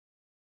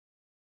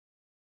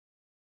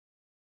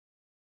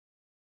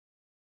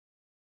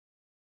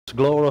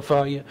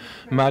Glorify you,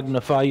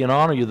 magnify you, and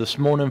honor you this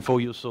morning,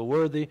 for you're so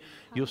worthy,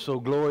 you're so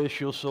glorious,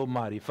 you're so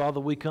mighty. Father,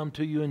 we come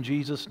to you in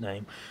Jesus'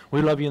 name.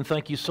 We love you and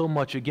thank you so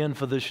much again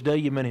for this day,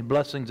 your many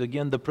blessings,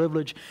 again, the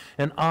privilege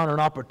and honor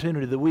and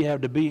opportunity that we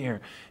have to be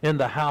here in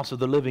the house of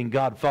the living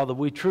God. Father,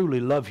 we truly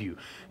love you,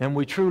 and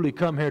we truly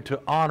come here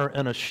to honor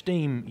and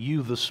esteem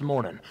you this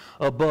morning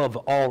above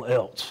all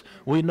else.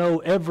 We know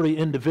every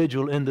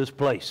individual in this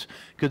place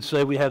could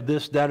say we have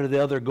this, that, or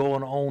the other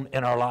going on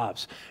in our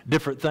lives.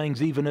 Different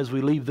things, even as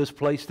we leave this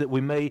place, that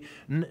we may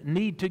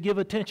need to give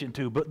attention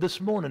to. But this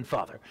morning,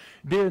 Father,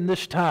 during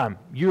this time,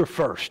 you're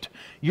first.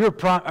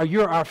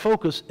 You're our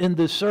focus in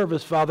this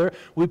service, Father.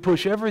 We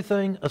push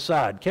everything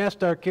aside,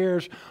 cast our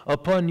cares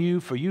upon you,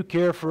 for you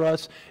care for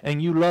us,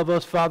 and you love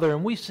us, Father.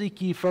 And we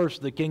seek ye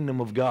first the kingdom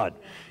of God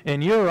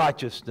and your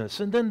righteousness,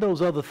 and then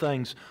those other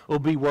things will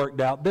be worked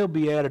out. They'll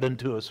be added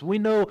unto us. We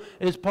know,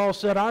 as Paul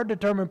said, our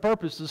determined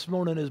purpose this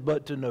morning is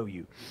but to know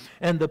you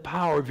and the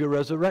power of your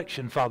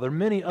resurrection, Father.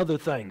 Many other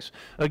things,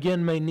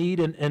 again, may need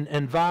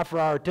and vie for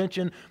our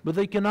attention, but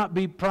they cannot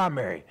be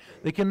primary.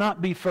 They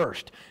cannot be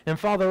first. And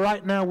Father,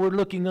 right now we're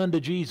looking unto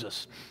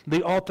Jesus,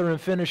 the author and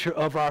finisher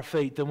of our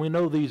faith, and we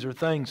know these are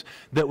things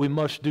that we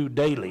must do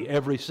daily,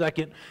 every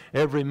second,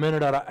 every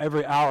minute,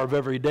 every hour of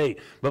every day.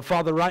 But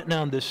Father, right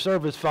now in this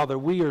service, Father,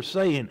 we are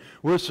saying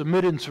we're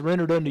submitted and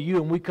surrendered unto you,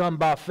 and we come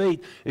by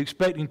faith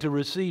expecting to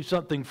receive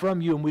something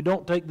from you, and we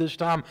don't take this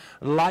time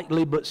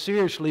lightly but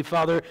seriously,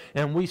 Father.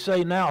 And we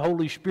say now,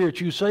 Holy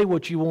Spirit, you say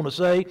what you want to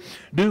say,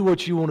 do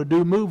what you want to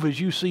do, move as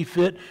you see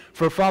fit.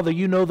 For Father,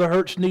 you know the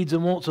hurts, needs,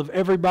 and wants of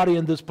everybody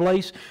in this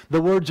place,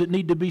 the words that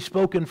need to be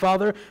spoken,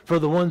 Father, for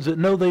the ones that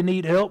know they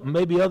need help,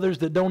 maybe others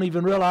that don't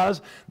even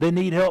realize they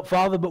need help,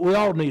 Father, but we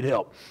all need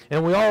help,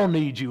 and we all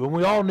need you, and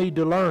we all need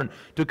to learn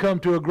to come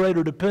to a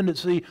greater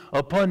dependency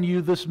upon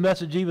you. This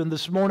message, even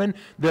this morning,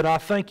 that I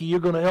thank you, you're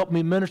going to help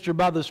me minister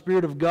by the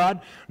Spirit of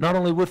God, not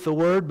only with the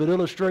Word, but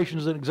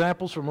illustrations and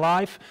examples from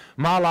life,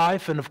 my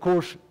life, and of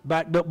course,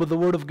 backed up with the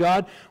Word of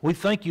God. We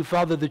thank you,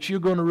 Father, that you're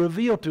going to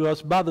reveal to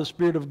us by the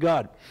Spirit of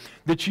God,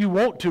 that you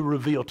want to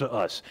reveal to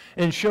us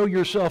and show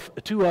yourself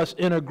to us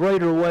in a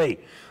greater way.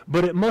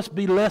 But it must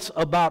be less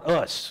about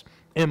us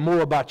and more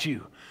about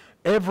you.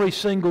 Every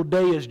single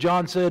day, as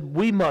John said,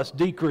 we must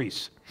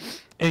decrease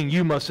and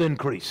you must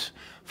increase.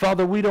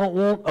 Father, we don't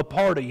want a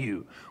part of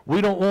you.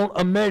 We don't want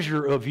a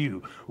measure of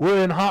you.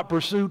 We're in hot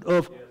pursuit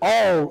of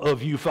all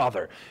of you,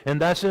 Father.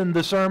 And that's in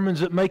the sermons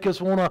that make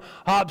us want to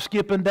hop,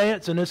 skip, and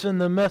dance. And it's in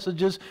the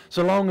messages,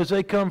 so long as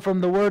they come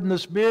from the Word and the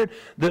Spirit,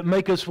 that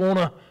make us want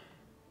to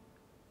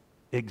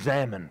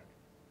examine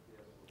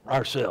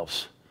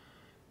ourselves,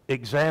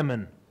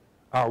 examine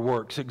our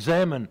works,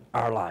 examine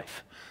our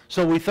life.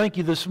 So we thank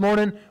you this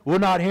morning. We're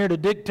not here to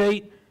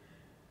dictate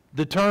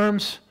the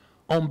terms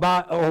on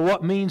or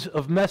what means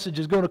of message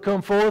is going to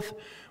come forth.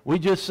 We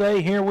just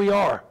say, here we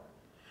are.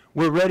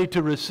 We're ready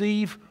to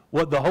receive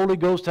what the Holy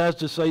Ghost has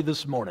to say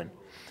this morning.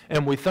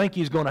 And we think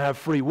He's going to have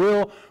free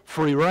will,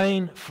 free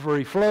reign,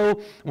 free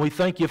flow. We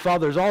thank you,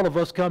 Father, as all of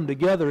us come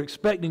together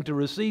expecting to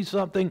receive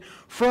something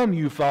from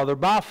you, Father,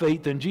 by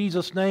faith in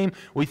Jesus' name.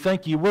 We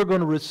thank you we're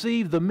going to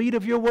receive the meat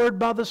of your word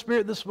by the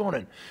Spirit this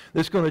morning.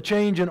 That's going to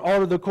change and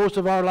alter the course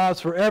of our lives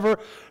forever,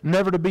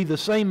 never to be the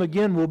same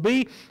again will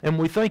be. And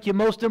we thank you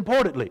most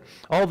importantly,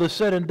 all that's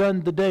said and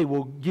done today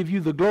will give you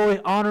the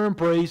glory, honor, and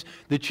praise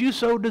that you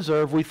so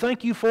deserve. We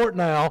thank you for it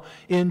now.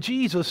 In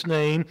Jesus'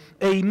 name,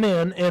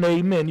 amen and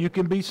amen. You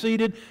can be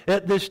seated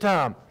at this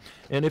time.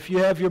 And if you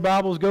have your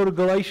Bibles, go to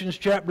Galatians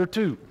chapter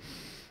 2.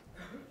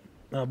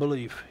 I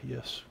believe,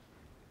 yes.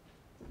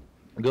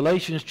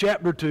 Galatians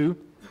chapter 2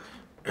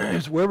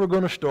 is where we're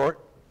going to start.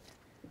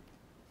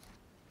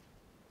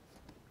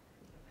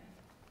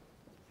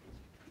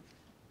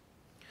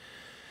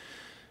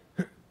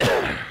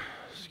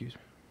 Excuse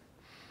me.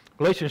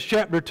 Galatians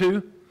chapter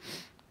 2.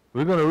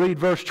 We're going to read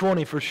verse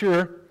 20 for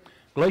sure.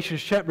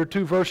 Galatians chapter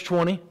 2, verse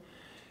 20.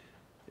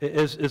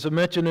 As I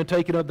mentioned in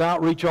taking up the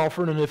outreach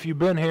offering, and if you've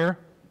been here,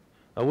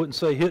 I wouldn't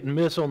say hit and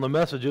miss on the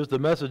messages. The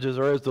messages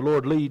are as the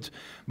Lord leads.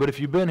 But if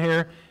you've been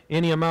here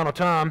any amount of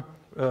time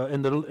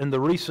in the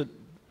recent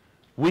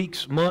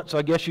weeks, months,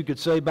 I guess you could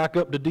say, back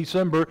up to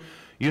December,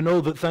 you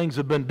know that things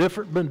have been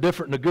different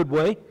in a good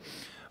way.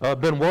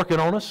 Been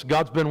working on us.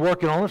 God's been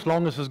working on us. As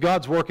long as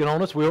God's working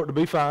on us, we ought to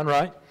be fine,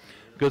 right?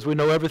 Because we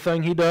know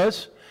everything He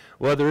does,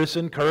 whether it's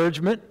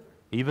encouragement,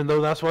 even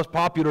though that's what's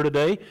popular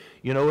today,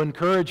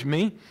 encourage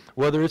me.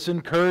 Whether it's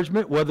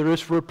encouragement, whether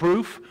it's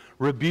reproof,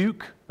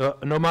 rebuke,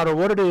 no matter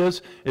what it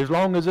is, as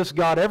long as it's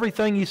God,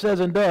 everything He says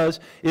and does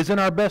is in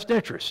our best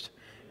interest,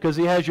 because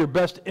He has your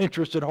best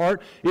interest at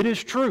heart. It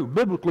is true,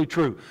 biblically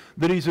true,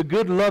 that He's a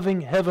good,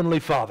 loving, heavenly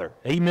Father.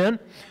 Amen?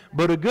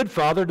 But a good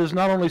Father does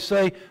not only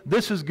say,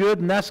 this is good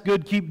and that's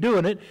good, keep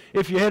doing it.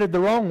 If you're headed the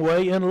wrong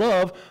way in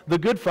love, the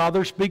good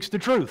Father speaks the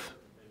truth.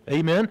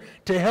 Amen?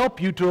 To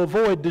help you to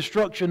avoid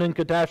destruction and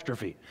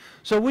catastrophe.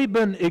 So we've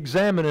been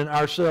examining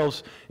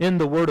ourselves in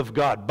the Word of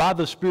God, by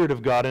the Spirit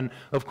of God. And,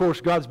 of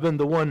course, God's been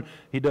the one,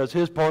 He does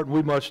His part, and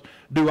we must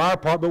do our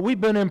part. But we've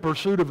been in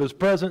pursuit of His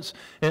presence.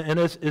 And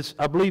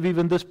I believe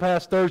even this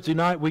past Thursday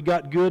night, we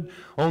got good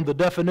on the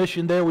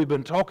definition there. We've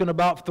been talking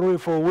about 3 or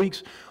 4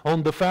 weeks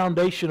on the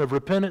foundation of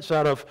repentance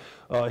out of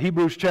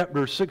Hebrews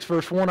chapter 6,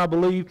 verse 1, I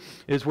believe,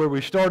 is where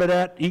we started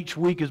at. Each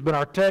week has been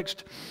our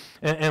text.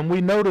 And we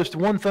noticed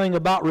one thing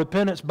about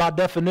repentance by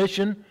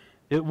definition.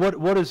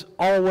 What is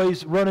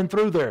always running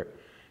through there?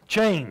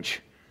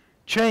 Change.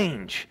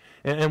 Change.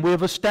 And we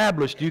have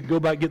established, you can go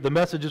back and get the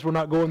messages, we're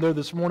not going there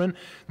this morning,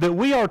 that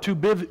we are to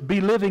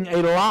be living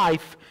a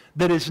life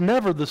that is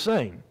never the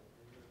same.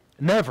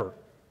 Never.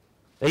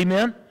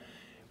 Amen?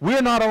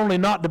 We're not only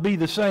not to be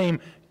the same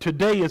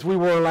today as we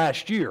were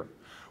last year.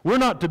 We're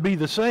not to be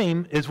the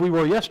same as we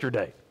were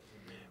yesterday.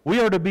 We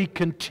are to be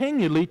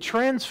continually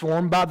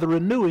transformed by the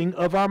renewing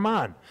of our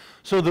mind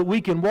so that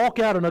we can walk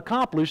out and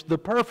accomplish the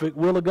perfect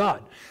will of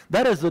God.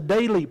 That is a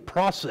daily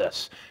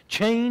process.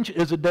 Change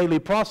is a daily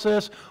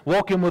process.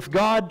 Walking with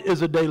God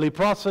is a daily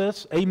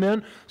process.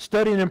 Amen.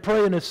 Studying and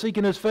praying and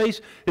seeking His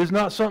face is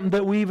not something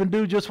that we even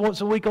do just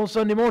once a week on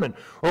Sunday morning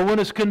or when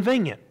it's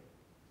convenient.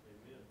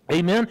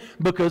 Amen.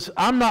 Because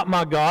I'm not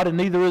my God and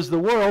neither is the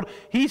world.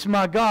 He's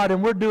my God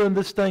and we're doing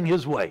this thing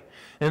His way.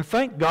 And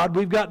thank God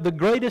we've got the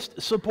greatest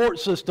support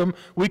system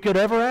we could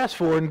ever ask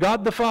for in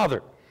God the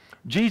Father.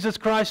 Jesus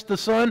Christ the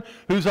Son,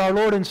 who's our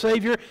Lord and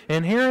Savior.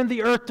 And here in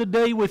the earth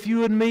today with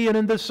you and me and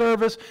in this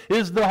service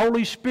is the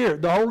Holy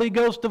Spirit, the Holy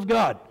Ghost of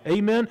God.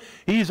 Amen.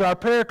 He's our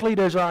paraclete,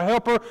 as our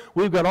helper.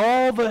 We've got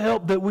all the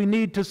help that we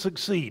need to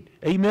succeed.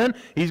 Amen.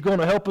 He's going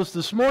to help us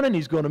this morning.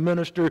 He's going to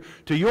minister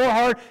to your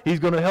heart. He's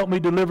going to help me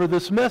deliver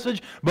this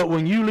message. But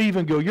when you leave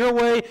and go your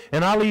way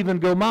and I leave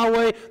and go my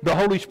way, the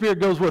Holy Spirit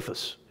goes with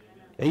us.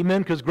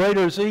 Amen, because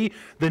greater is he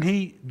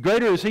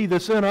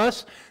that's in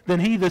us than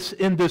he that's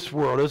in this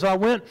world. As I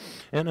went,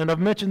 and I've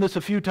mentioned this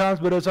a few times,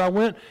 but as I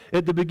went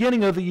at the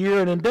beginning of the year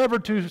and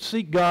endeavored to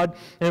seek God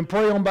and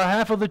pray on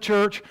behalf of the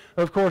church,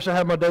 of course I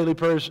have my daily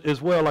prayers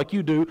as well, like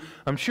you do,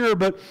 I'm sure,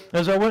 but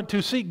as I went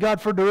to seek God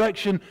for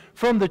direction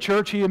from the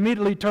church, He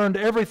immediately turned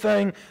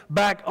everything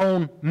back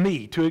on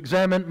me to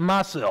examine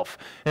myself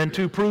and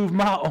to prove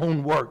my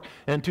own work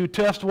and to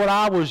test what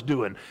I was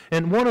doing.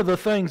 And one of the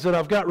things that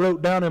I've got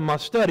wrote down in my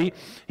study,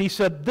 He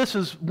said, this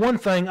is one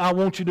thing I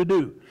want you to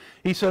do.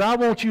 He said, I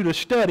want you to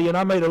study, and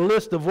I made a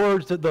list of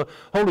words that the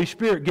Holy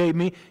Spirit gave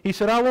me. He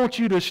said, I want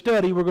you to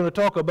study. We're going to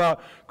talk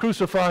about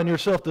crucifying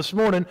yourself this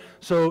morning,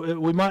 so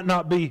we might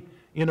not be,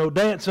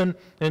 dancing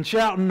and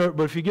shouting, but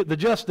if you get the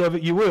gist of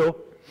it, you will.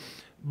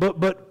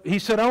 But he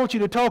said, I want you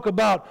to talk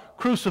about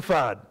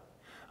crucified.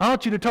 I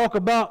want you to talk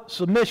about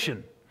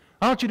submission.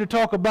 I want you to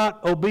talk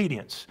about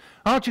obedience.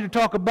 I want you to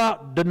talk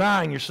about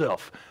denying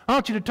yourself. I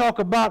want you to talk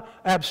about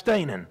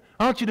abstaining.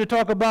 I want you to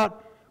talk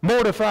about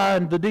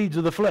mortifying the deeds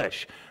of the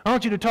flesh. I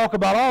want you to talk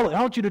about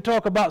I want you to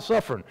talk about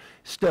suffering.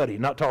 Study,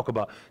 not talk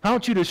about. I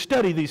want you to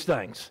study these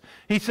things.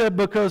 He said,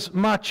 because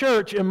my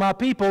church and my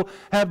people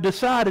have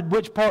decided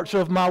which parts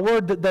of my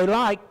word that they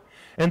like,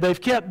 and they've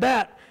kept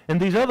that,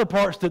 and these other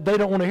parts that they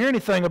don't want to hear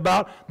anything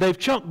about, they've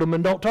chunked them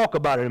and don't talk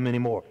about them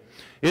anymore.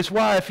 It's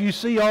why if you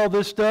see all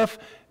this stuff,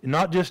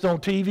 not just on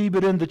TV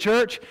but in the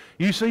church,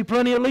 you see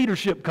plenty of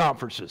leadership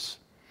conferences.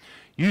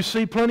 You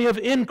see plenty of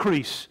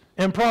increase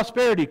and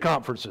prosperity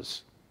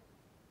conferences.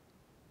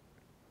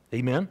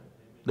 Amen?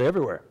 They're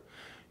everywhere.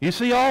 You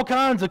see all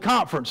kinds of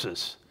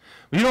conferences.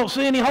 You don't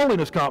see any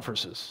holiness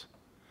conferences.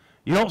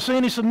 You don't see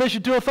any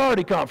submission to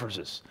authority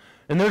conferences.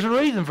 And there's a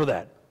reason for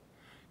that.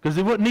 Because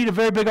they wouldn't need a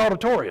very big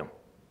auditorium.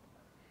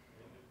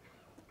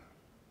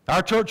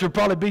 Our church would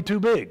probably be too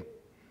big,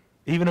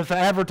 even if the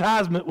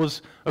advertisement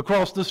was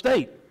across the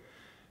state.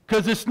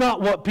 Because it's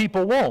not what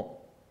people want.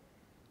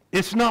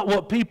 It's not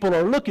what people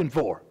are looking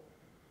for.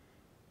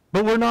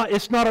 But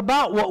it's not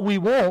about what we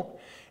want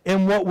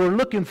and what we're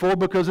looking for,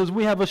 because as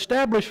we have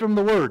established from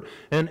the Word,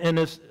 and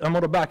I'm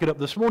going to back it up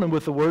this morning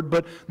with the Word,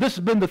 but this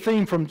has been the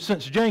theme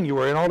since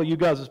January, and all of you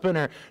guys that's been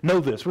there know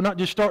this. We're not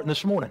just starting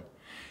this morning.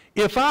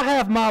 If I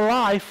have my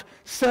life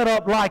set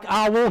up like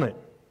I want it,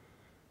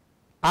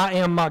 I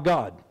am my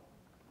God.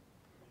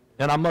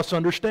 And I must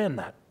understand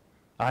that.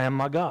 I am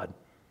my God.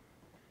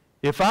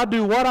 If I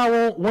do what I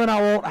want, when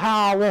I want,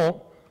 how I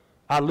want,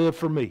 I live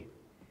for me,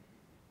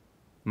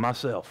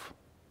 myself.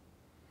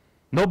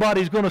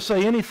 Nobody's going to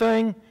say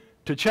anything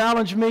to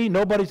challenge me.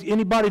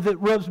 Anybody that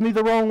rubs me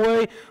the wrong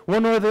way,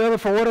 one way or the other,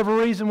 for whatever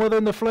reason, whether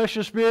in the flesh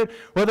or spirit,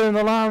 whether in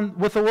the line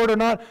with the Word or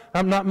not,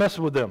 I'm not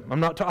messing with them.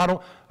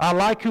 I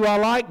like who I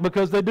like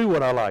because they do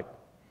what I like.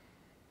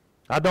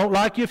 I don't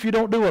like you if you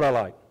don't do what I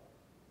like.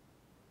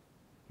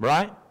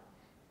 Right?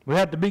 We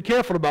have to be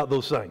careful about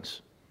those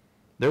things.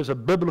 There's a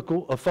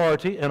biblical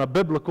authority and a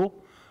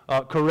biblical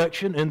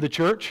correction in the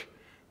church.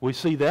 We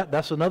see that.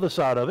 That's another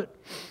side of it.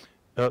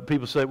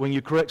 People say when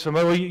you correct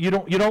somebody, well, you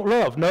don't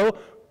love. No,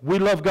 we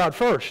love God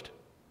first.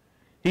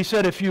 He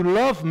said, if you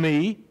love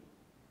me,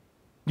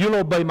 you'll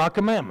obey my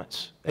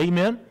commandments.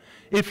 Amen?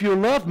 if you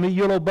love me,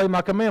 you'll obey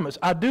my commandments.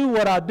 I do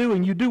what I do,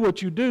 and you do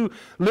what you do.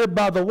 Live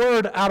by the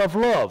word out of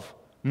love,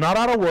 not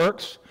out of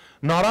works,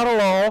 not out of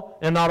law,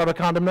 and not out of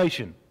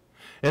condemnation,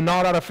 and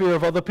not out of fear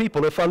of other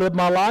people. If I live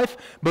my life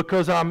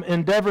because I'm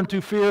endeavoring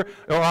to fear,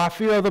 or I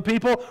fear other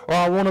people, or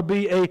I want to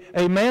be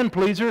a man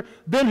pleaser,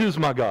 then who's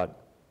my God?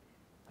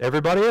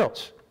 Everybody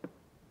else.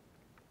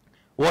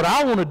 What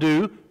I want to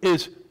do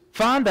is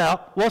find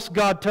out what's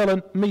God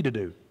telling me to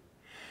do.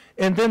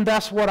 And then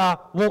that's what I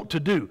want to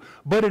do.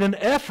 But in an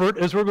effort,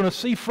 as we're going to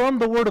see from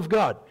the Word of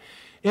God,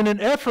 in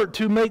an effort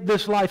to make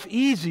this life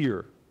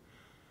easier,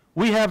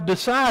 we have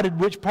decided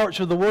which parts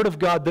of the Word of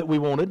God that we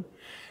wanted,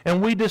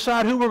 and we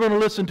decide who we're going to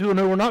listen to and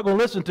who we're not going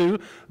to listen to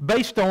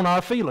based on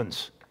our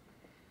feelings.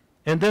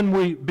 And then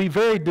we be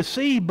very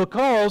deceived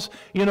because,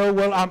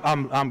 well,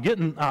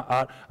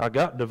 I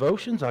got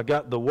devotions, I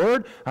got the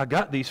Word, I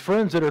got these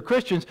friends that are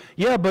Christians.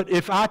 Yeah, but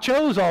if I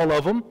chose all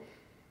of them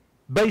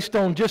based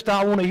on just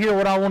I want to hear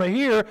what I want to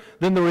hear,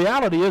 then the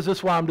reality is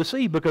that's why I'm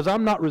deceived, because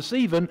I'm not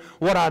receiving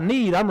what I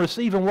need, I'm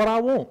receiving what I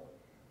want.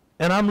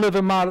 And I'm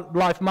living my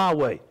life my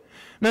way.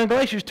 Now in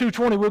Galatians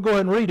 2:20, we'll go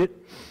ahead and read it.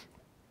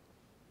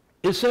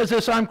 It says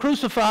this, I'm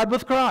crucified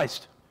with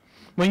Christ.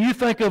 When you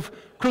think of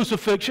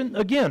crucifixion,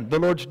 again, the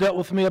Lord's dealt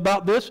with me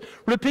about this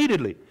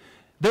repeatedly.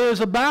 There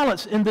is a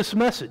balance in this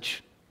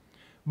message,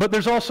 but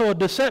there's also a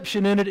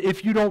deception in it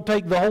if you don't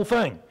take the whole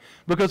thing,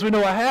 because we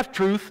know a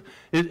half-truth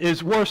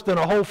is worse than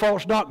a whole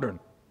false doctrine.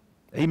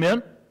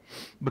 Amen?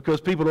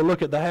 Because people will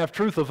look at the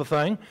half-truth of a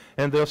thing,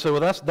 and they'll say, well,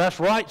 that's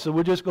right, so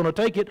we're just going to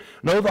take it.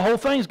 No, the whole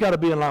thing's got to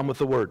be in line with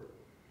the Word.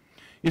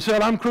 You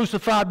said, I'm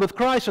crucified with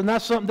Christ, and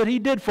that's something that He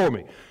did for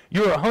me.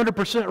 You're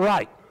 100%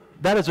 right.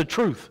 That is a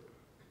truth.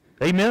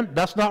 Amen?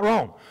 That's not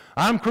wrong.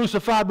 I'm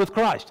crucified with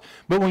Christ.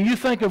 But when you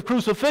think of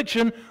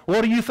crucifixion,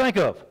 what do you think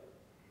of?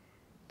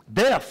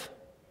 Death.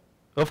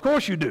 Of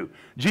course you do.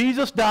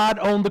 Jesus died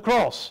on the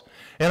cross.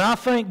 And I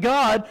thank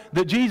God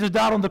that Jesus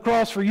died on the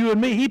cross for you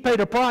and me. He paid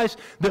a price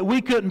that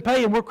we couldn't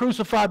pay, and we're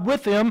crucified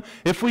with Him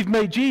if we've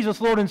made Jesus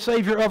Lord and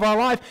Savior of our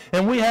life.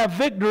 And we have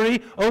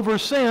victory over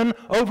sin,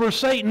 over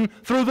Satan,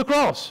 through the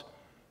cross,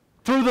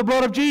 through the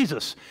blood of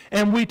Jesus.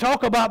 And we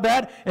talk about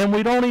that, and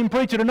we don't even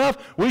preach it enough.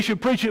 We should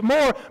preach it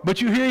more,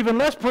 but you hear even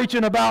less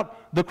preaching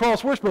about the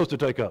cross we're supposed to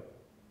take up,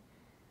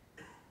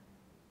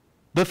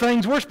 the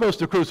things we're supposed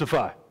to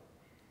crucify.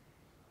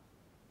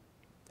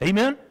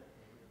 Amen?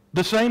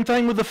 The same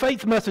thing with the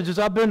faith messages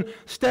I've been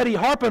steady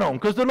harping on,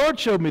 because the Lord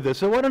showed me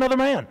this. It wasn't another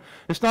man.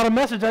 It's not a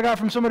message I got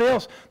from somebody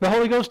else. The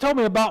Holy Ghost told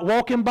me about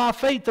walking by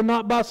faith and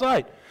not by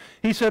sight.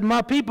 He said,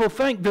 my people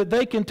think that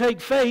they can take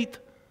faith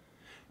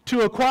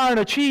to acquire and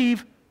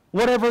achieve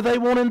whatever they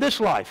want in this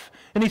life.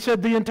 And He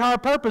said the entire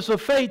purpose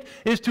of faith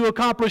is to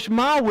accomplish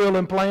my will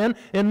and plan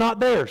and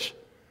not theirs.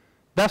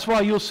 That's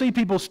why you'll see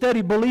people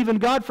steady believing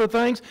God for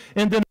things,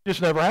 and then it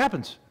just never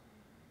happens.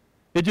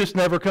 It just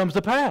never comes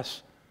to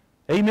pass.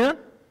 Amen?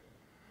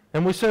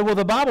 And we say, well,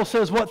 the Bible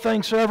says what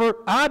things soever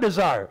I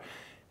desire.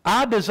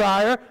 I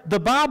desire, the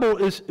Bible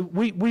is,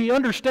 we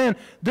understand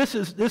this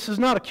is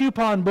not a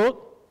coupon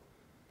book.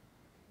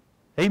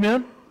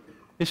 Amen?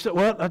 It's that,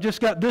 well, I just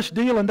got this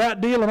deal and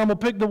that deal, and I'm going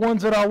to pick the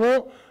ones that I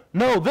want.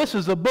 No, this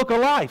is a book of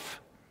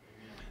life.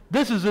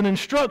 This is an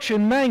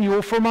instruction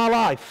manual for my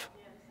life.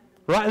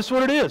 Right? That's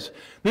what it is.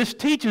 This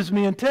teaches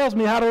me and tells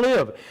me how to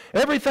live.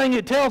 Everything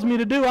it tells me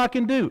to do, I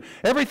can do.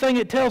 Everything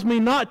it tells me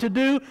not to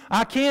do,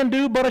 I can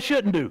do, but I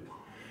shouldn't do.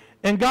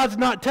 And God's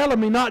not telling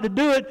me not to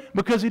do it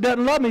because He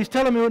doesn't love me. He's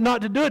telling me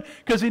not to do it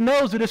because He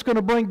knows that it's going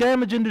to bring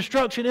damage and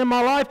destruction in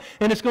my life,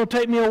 and it's going to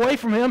take me away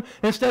from Him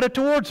instead of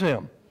towards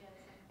Him.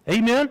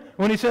 Amen?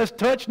 When He says,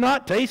 touch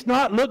not, taste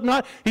not, look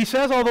not, He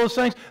says all those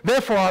things.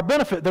 They're for our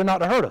benefit. They're not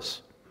to hurt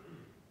us.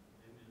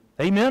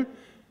 Amen?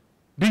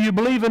 Do you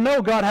believe and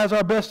know God has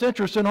our best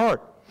interest in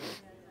heart?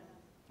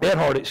 At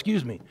heart,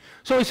 excuse me.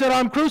 So He said,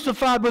 I'm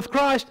crucified with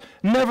Christ.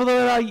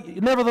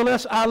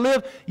 Nevertheless I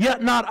live,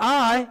 yet not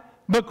I,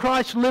 but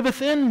Christ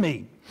liveth in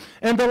me.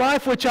 And the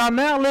life which I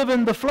now live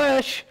in the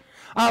flesh,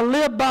 I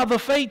live by the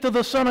faith of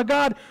the Son of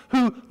God,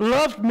 who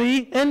loved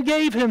me and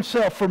gave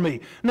Himself for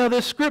me. Now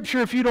this scripture,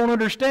 if you don't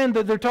understand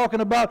that they're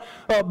talking about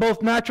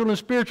both natural and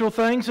spiritual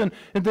things, and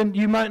then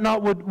you might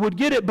not would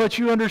get it, but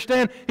you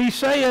understand, He's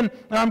saying,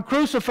 I'm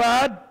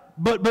crucified,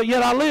 but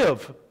yet I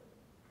live.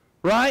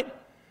 Right?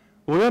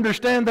 We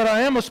understand that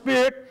I am a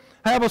spirit,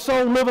 have a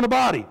soul, live in a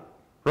body.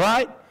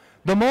 Right?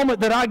 The moment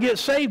that I get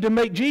saved and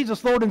make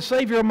Jesus Lord and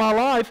Savior of my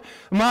life,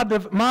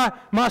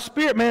 my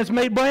spirit man's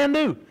made brand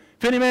new.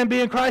 If any man be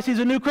in Christ, he's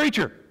a new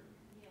creature.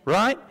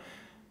 Right?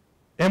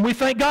 And we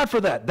thank God for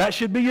that. That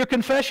should be your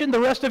confession the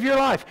rest of your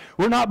life.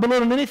 We're not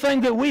belittling anything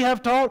that we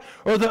have taught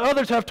or that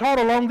others have taught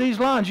along these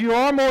lines. You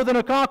are more than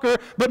a conqueror,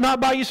 but not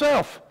by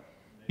yourself.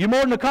 You're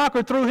more than a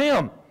conqueror through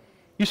Him.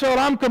 You say, well,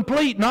 I'm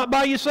complete, not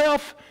by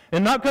yourself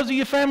and not because of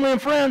your family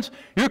and friends.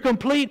 You're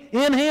complete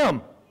in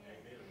Him.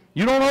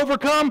 You don't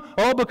overcome,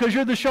 because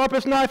you're the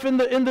sharpest knife in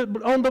the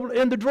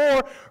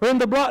drawer or in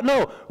the block.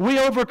 No, we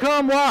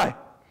overcome. Why?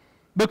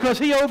 Because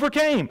He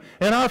overcame,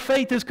 and our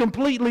faith is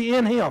completely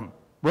in Him.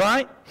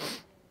 Right?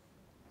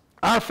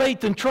 Our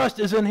faith and trust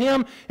is in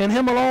Him and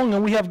Him alone,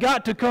 and we have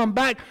got to come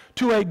back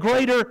to a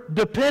greater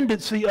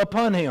dependency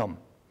upon Him.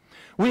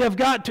 We have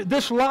got to,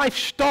 this life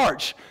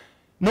starts,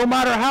 no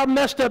matter how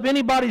messed up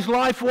anybody's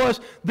life was,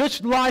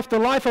 this life, the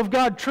life of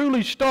God,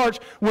 truly starts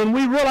when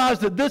we realize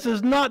that this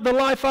is not the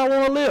life I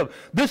want to live.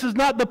 This is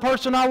not the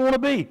person I want to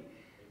be. Amen.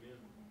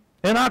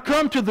 And I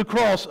come to the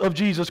cross of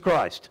Jesus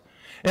Christ,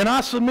 and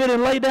I submit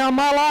and lay down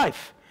my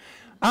life.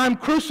 I'm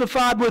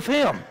crucified with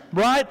Him,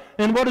 right?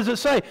 And what does it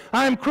say?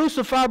 I am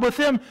crucified with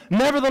Him,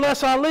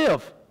 nevertheless I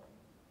live.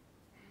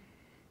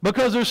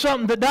 Because there's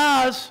something that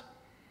dies.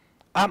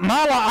 I'm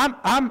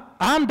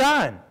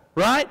dying,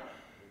 right?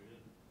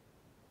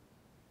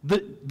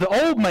 The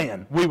old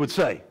man, we would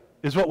say,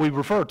 is what we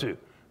refer to,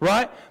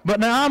 right? But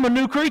now I'm a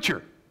new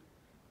creature.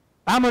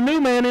 I'm a new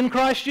man in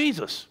Christ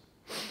Jesus.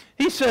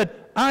 He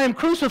said, I am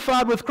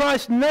crucified with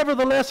Christ,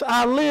 nevertheless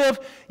I live,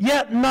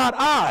 yet not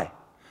I.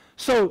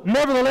 So,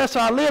 nevertheless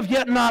I live,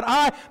 yet not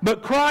I,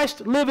 but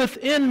Christ liveth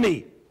in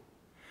me.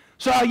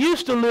 So I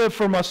used to live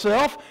for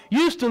myself,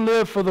 used to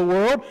live for the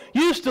world,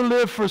 used to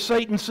live for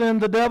Satan, sin,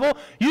 the devil,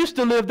 used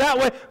to live that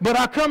way, but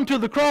I come to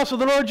the cross of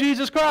the Lord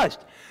Jesus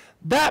Christ.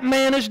 That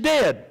man is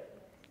dead.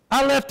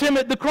 I left him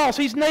at the cross.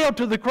 He's nailed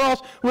to the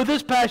cross with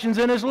his passions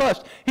and his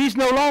lust. He's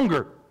no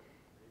longer.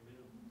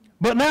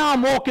 But now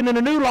I'm walking in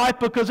a new life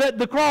because at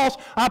the cross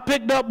I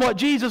picked up what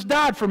Jesus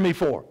died for me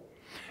for.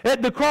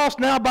 At the cross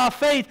now by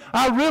faith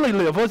I really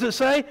live. What does it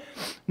say?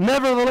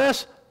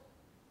 Nevertheless,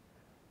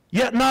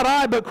 yet not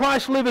I, but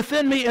Christ liveth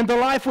in me, and the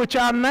life which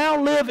I now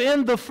live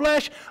in the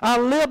flesh, I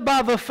live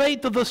by the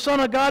faith of the Son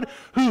of God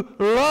who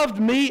loved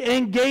me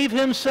and gave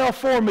Himself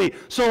for me.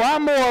 So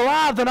I'm more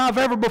alive than I've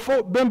ever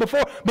been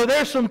before, but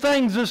there's some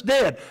things that's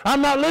dead.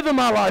 I'm not living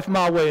my life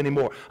my way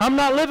anymore. I'm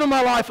not living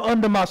my life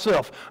unto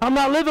myself. I'm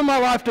not living my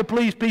life to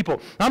please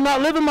people. I'm not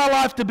living my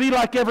life to be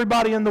like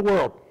everybody in the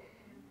world.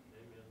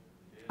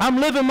 I'm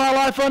living my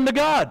life unto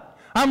God.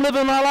 I'm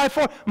living my life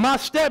for, my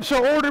steps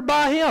are ordered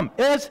by Him.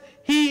 As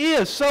He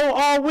is, so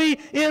are we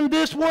in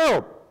this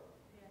world.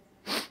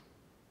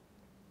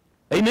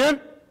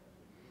 Amen?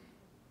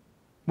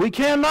 We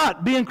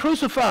cannot, being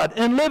crucified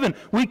and living,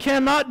 we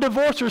cannot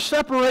divorce or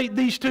separate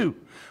these two.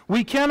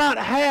 We cannot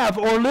have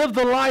or live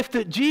the life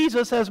that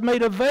Jesus has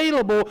made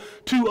available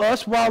to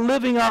us while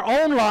living our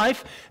own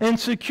life and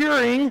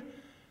securing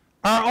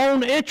our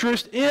own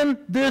interest in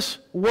this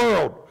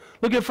world.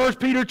 Look at 1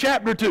 Peter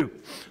chapter 2.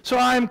 So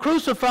I am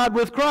crucified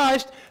with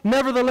Christ,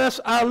 nevertheless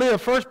I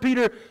live. 1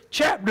 Peter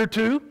chapter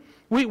 2.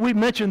 We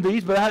mentioned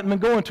these, but I haven't been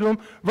going to them.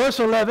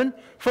 Verse 11.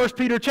 1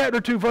 Peter chapter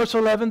 2, verse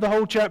 11. The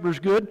whole chapter is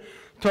good.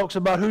 Talks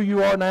about who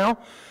you are now.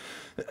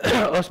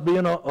 Us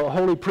being a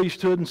holy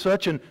priesthood and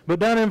such. But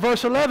down in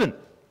verse 11,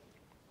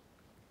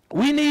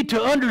 we need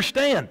to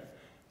understand,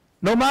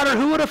 no matter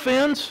who it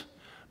offends,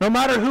 no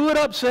matter who it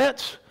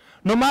upsets,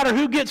 no matter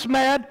who gets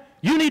mad,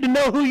 you need to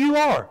know who you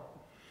are.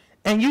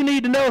 And you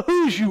need to know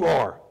whose you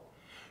are.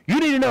 You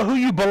need to know who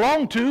you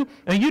belong to,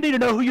 and you need to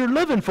know who you're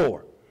living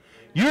for.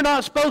 You're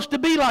not supposed to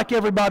be like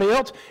everybody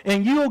else,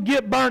 and you'll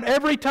get burnt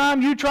every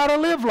time you try to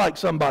live like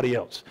somebody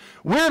else.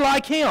 We're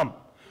like Him.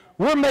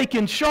 We're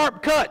making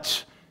sharp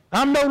cuts.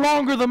 I'm no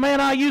longer the man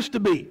I used to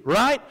be,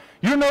 right?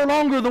 You're no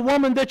longer the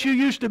woman that you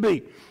used to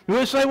be.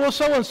 We'll say, well,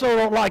 so-and-so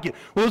don't like it.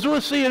 Well, as we'll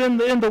see it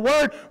in the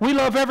Word, we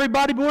love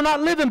everybody, but we're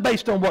not living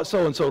based on what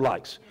so-and-so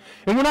likes.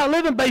 And we're not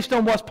living based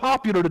on what's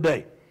popular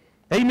today.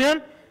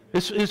 Amen?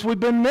 As we've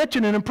been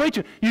mentioning and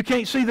preaching, you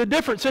can't see the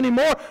difference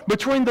anymore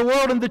between the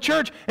world and the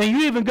church, and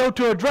you even go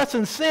to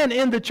addressing sin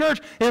in the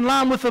church in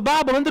line with the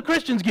Bible, and the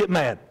Christians get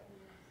mad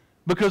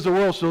because the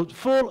world's so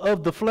full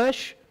of the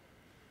flesh,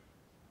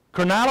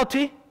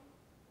 carnality.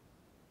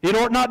 It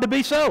ought not to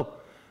be so.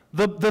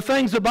 The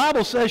things the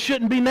Bible says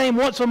shouldn't be named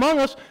once among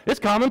us, it's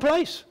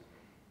commonplace,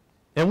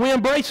 and we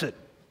embrace it.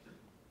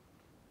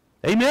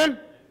 Amen?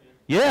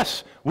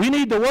 Yes, we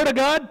need the Word of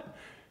God.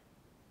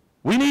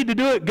 We need to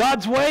do it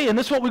God's way, and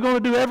this is what we're going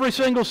to do every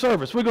single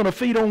service. We're going to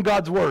feed on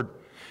God's Word.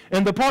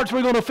 And the parts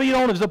we're going to feed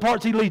on is the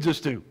parts He leads us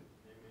to.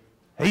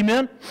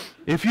 Amen?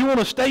 If you want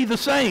to stay the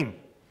same,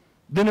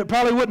 then it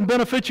probably wouldn't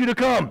benefit you to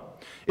come.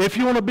 If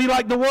you want to be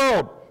like the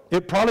world,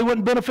 it probably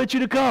wouldn't benefit you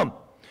to come.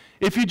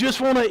 If you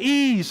just want to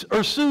ease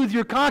or soothe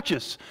your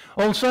conscience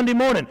on Sunday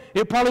morning,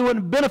 it probably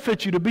wouldn't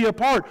benefit you to be a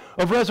part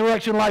of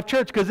Resurrection Life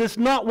Church because it's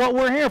not what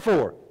we're here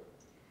for.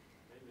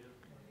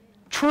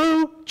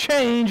 True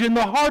change in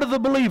the heart of the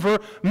believer,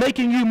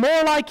 making you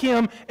more like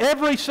Him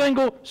every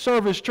single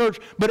service, church,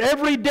 but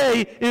every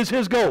day is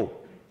His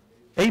goal.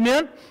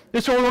 Amen?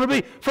 That's what we want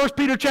to be. 1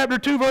 Peter chapter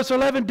 2, verse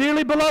 11,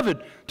 dearly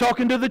beloved,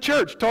 talking to the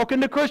church,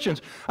 talking to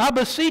Christians, I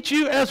beseech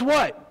you as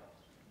what?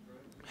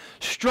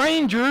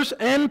 Strangers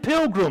and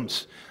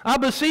pilgrims. I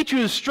beseech you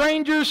as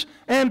strangers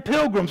and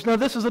pilgrims. Now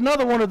this is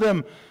another one of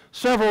them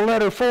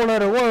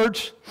four-letter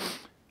words.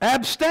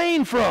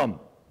 Abstain from.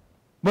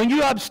 When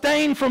you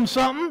abstain from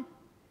something,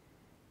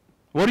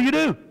 what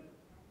do?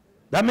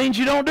 That means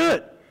you don't do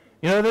it.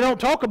 You know, they don't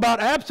talk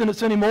about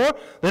abstinence anymore.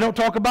 They don't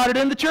talk about it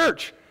in the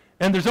church.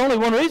 And there's only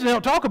one reason they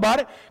don't talk about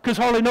it, because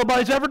hardly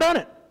nobody's ever done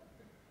it.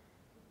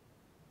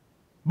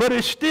 but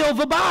it's still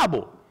the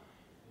Bible.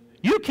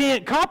 You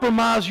can't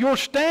compromise your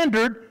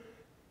standard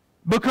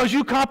because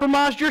you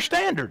compromised your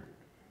standard.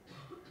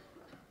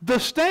 The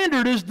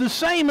standard is the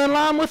same in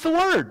line with the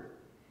Word.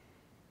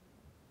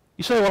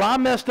 You say, well, I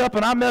messed up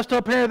and I messed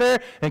up here and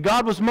there, and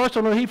God was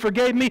merciful and He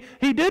forgave me.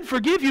 He did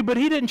forgive you, but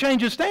He didn't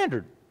change His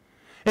standard.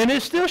 And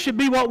it still should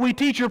be what we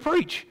teach or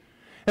preach.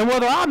 And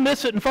whether I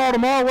miss it and fall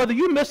tomorrow, whether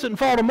you miss it and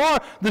fall tomorrow,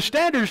 the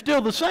standard is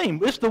still the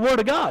same. It's the Word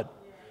of God.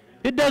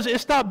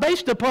 It's not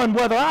based upon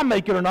whether I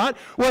make it or not,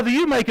 whether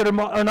you make it or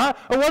not,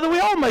 or whether we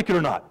all make it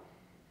or not.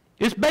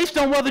 It's based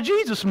on whether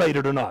Jesus made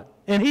it or not.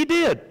 And He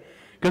did.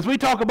 Because we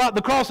talk about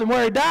the cross and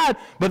where He died,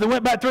 but they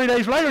went back 3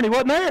 days later and He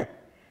wasn't there.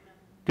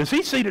 Because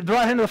He's seated at the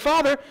right hand of the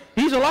Father.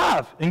 He's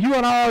alive. And you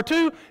and I are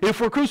too,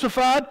 if we're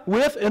crucified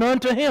with and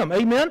unto Him.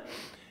 Amen?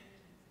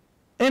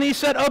 And He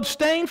said,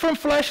 abstain from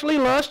fleshly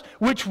lust,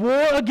 which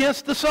war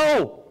against the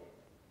soul.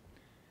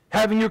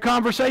 Having your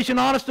conversation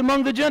honest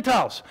among the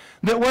Gentiles,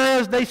 that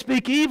whereas they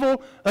speak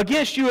evil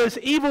against you as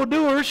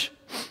evildoers,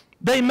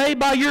 they may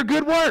by your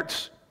good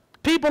works.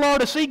 People are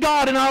to see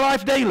God in our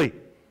life daily.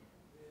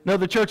 Now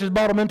the church has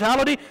bought a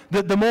mentality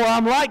that the more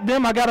I'm like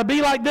them, I got to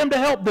be like them to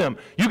help them.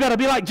 You got to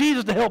be like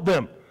Jesus to help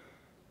them.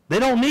 They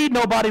don't need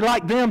nobody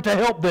like them to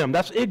help them.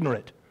 That's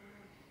ignorant.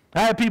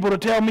 I have people to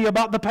tell me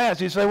about the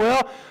past. You say,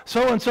 well,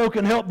 so-and-so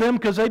can help them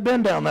because they've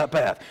been down that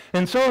path.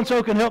 And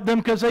so-and-so can help them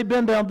because they've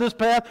been down this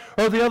path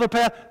or the other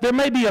path. There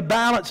may be a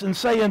balance in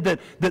saying that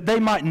they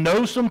might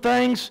know some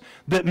things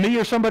that me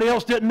or somebody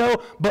else didn't know,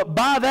 but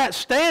by that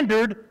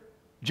standard,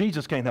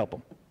 Jesus can't help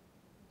them.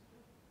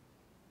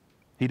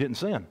 He didn't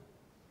sin.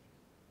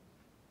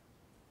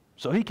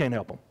 So He can't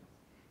help them.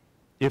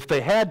 If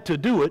they had to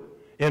do it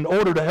in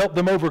order to help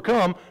them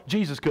overcome,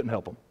 Jesus couldn't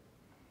help them.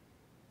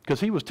 Because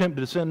He was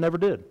tempted to sin and never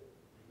did.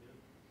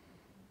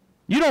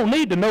 You don't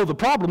need to know the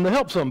problem to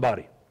help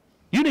somebody.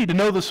 You need to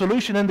know the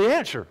solution and the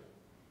answer.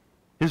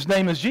 His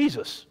name is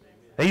Jesus.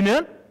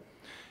 Amen?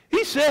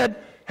 He said,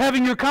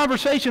 having your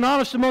conversation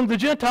honest among the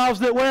Gentiles,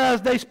 that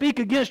whereas they speak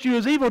against you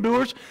as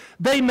evildoers,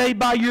 they may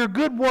by your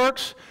good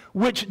works,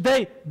 which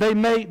they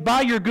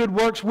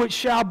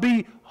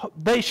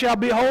shall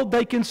behold,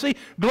 they can see,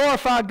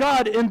 glorify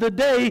God in the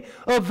day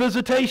of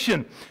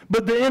visitation.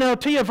 But the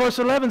NLT of verse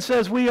 11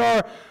 says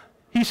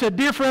He said,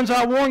 dear friends,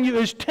 I warn you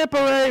as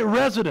temporary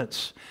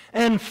residents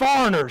and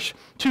foreigners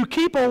to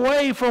keep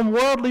away from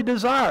worldly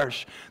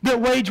desires that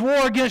wage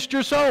war against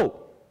your soul.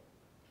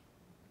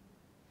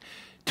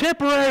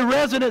 Temporary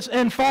residents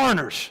and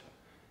foreigners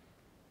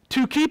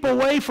to keep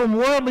away from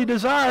worldly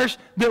desires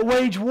that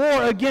wage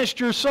war against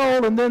your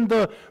soul. And then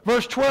the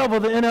verse 12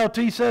 of the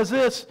NLT says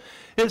this.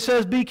 It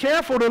says, be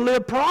careful to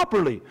live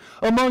properly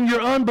among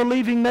your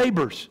unbelieving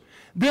neighbors.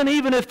 Then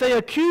even if they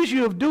accuse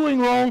you of doing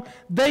wrong,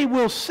 they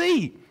will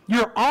see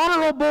your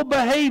honorable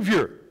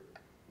behavior.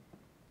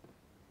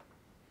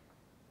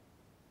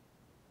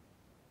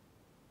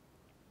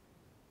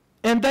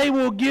 And they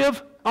will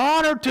give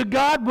honor to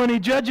God when He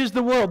judges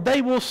the world.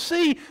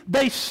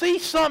 They see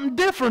something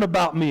different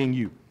about me and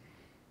you.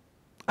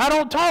 I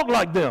don't talk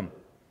like them.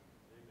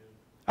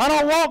 I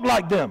don't walk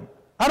like them.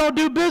 I don't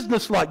do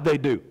business like they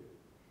do.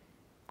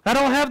 I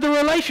don't have the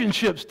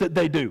relationships that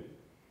they do.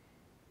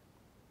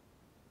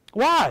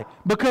 Why?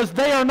 Because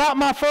they are not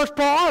my first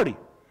priority.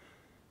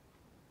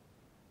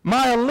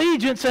 My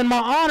allegiance and my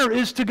honor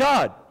is to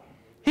God.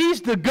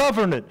 He's the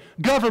government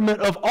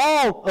of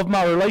all of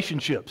my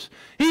relationships.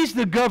 He's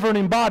the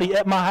governing body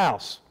at my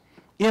house,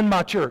 in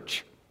my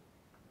church.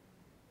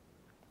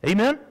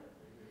 Amen?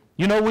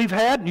 You know, we've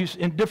had,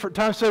 in different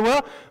times say,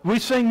 well, we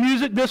sing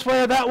music this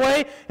way or that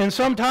way, and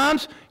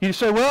sometimes you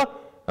say,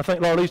 well, I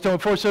think Lord Lee's told me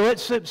before, so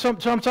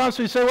sometimes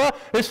we say, well,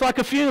 it's like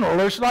a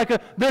funeral, or it's like a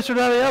this or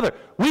that or the other.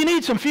 We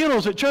need some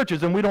funerals at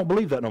churches, and we don't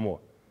believe that no more.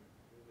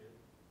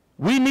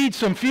 We need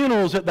some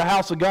funerals at the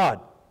house of God.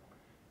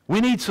 We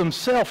need some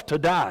self to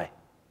die.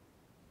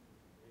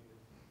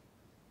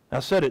 I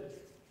said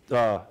it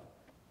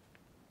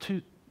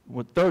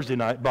Thursday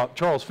night about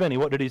Charles Finney.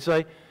 What did he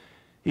say?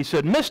 He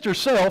said, Mr.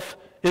 Self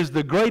is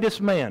the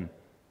greatest man,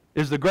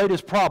 is the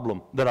greatest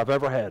problem that I've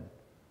ever had,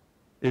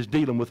 is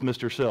dealing with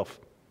Mr. Self.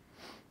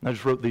 I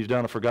just wrote these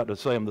down. I forgot to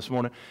say them this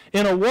morning.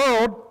 In a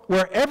world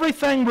where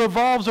everything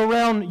revolves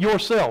around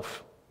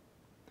yourself,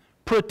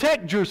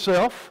 protect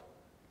yourself,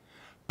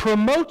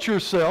 promote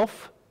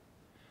yourself,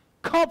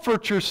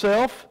 comfort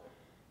yourself,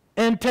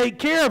 and take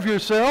care of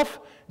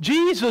yourself,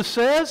 Jesus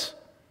says,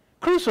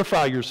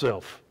 crucify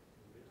yourself.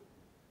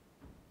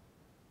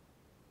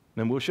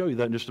 And we'll show you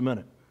that in just a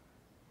minute.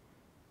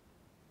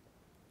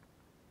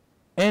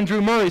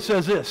 Andrew Murray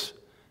says this,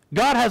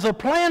 God has a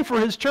plan for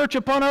His church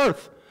upon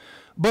earth,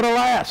 but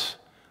alas,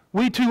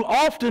 we too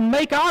often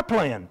make our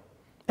plan,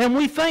 and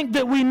we think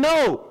that we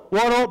know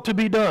what ought to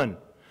be done.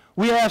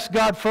 We ask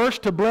God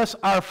first to bless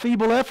our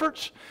feeble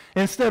efforts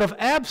instead of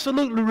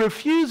absolutely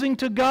refusing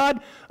to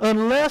God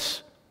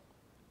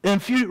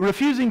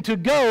refusing to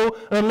go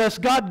unless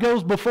God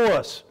goes before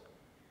us.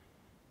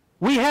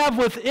 We have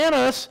within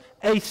us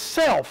a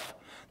self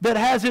that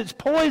has its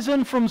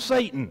poison from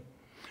Satan,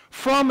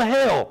 from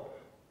hell,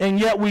 and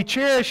yet we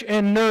cherish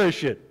and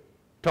nourish it.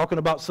 Talking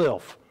about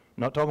self,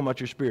 not talking about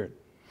your spirit.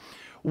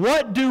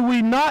 What do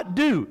we not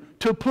do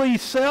to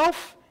please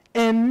self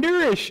and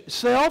nourish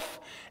self,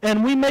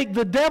 and we make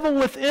the devil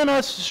within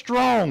us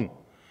strong?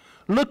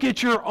 Look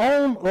at your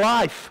own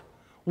life.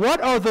 What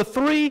are the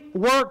three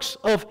works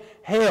of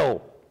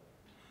hell?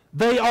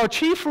 They are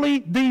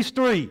chiefly these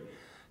three: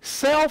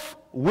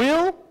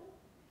 self-will,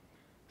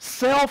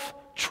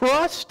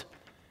 self-trust,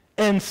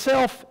 and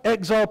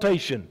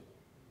self-exaltation.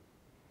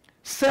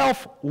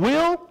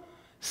 Self-will,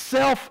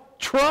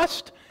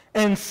 self-trust,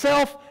 and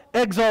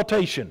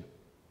self-exaltation.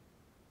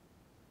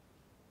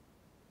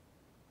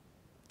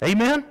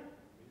 Amen?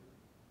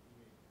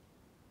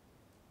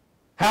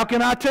 How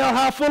can I tell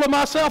how full of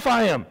myself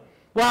I am?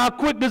 Well, how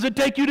quick does it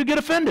take you to get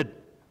offended?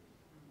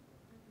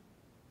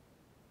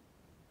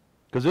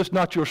 Because it's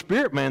not your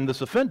spirit man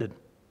that's offended.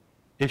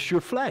 It's your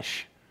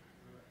flesh.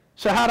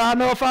 So how do I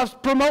know if I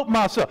promote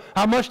myself?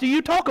 How much do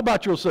you talk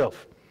about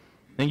yourself?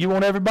 And you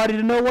want everybody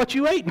to know what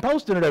you ate and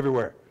posting it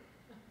everywhere.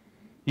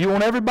 You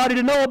want everybody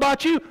to know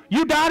about you.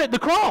 You died at the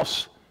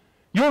cross.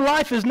 Your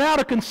life is now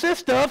to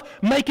consist of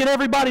making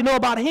everybody know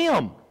about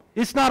Him.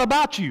 It's not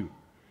about you.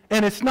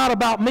 And it's not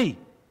about me.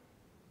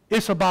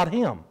 It's about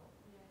Him.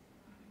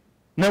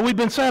 Now, we've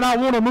been saying, I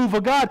want a move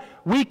of God.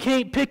 We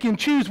can't pick and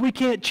choose. We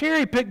can't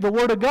cherry pick the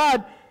Word of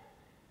God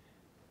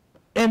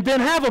and then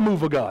have a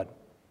move of God.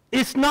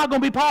 It's not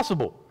going to be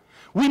possible.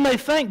 We may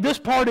think this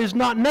part is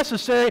not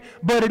necessary,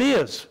 but it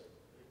is.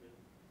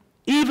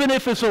 Even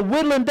if it's a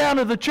whittling down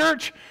of the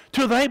church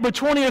to the ain't but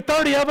 20 or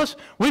 30 of us,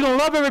 we're going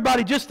to love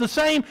everybody just the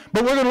same,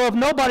 but we're going to love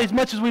nobody as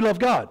much as we love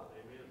God.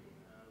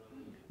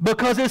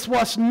 Because it's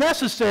what's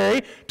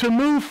necessary to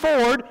move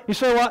forward. You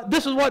say, well,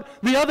 this is what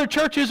the other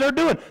churches are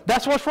doing.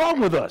 That's what's wrong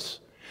with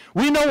us.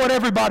 We know what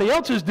everybody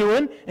else is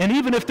doing, and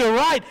even if they're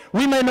right,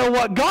 we may know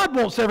what God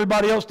wants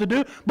everybody else to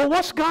do, but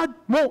what's God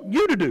want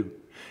you to do?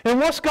 And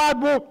what's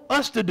God want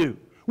us to do?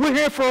 We're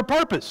here for a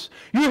purpose.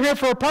 You're here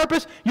for a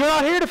purpose. You're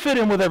not here to fit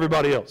in with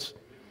everybody else.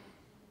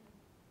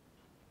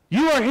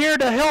 You are here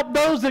to help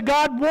those that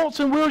God wants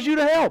and wills you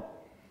to help.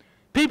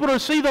 People to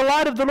see the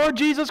light of the Lord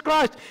Jesus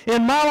Christ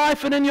in my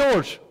life and in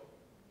yours.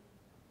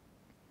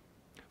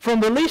 From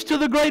the least to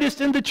the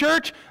greatest in the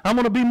church, I'm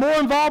going to be more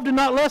involved and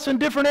not less in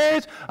different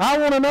areas. I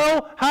want to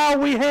know how are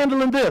we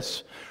handling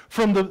this.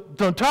 From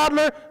the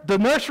toddler, the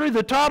nursery,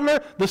 the toddler,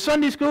 the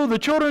Sunday school, the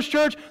children's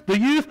church, the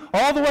youth,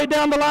 all the way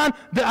down the line.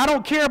 I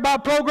don't care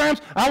about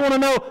programs. I want to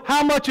know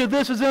how much of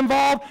this is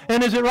involved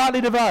and is it rightly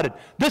divided.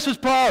 This is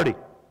priority.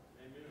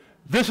 Amen.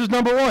 This is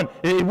number one.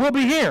 It will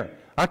be here.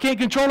 I can't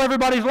control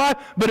everybody's life,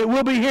 but it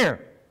will be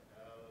here.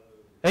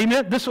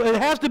 Amen.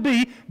 It has to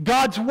be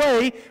God's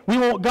way. We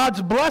want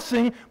God's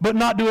blessing, but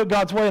not do it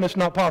God's way, and it's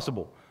not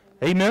possible.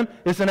 Amen.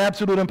 It's an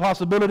absolute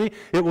impossibility.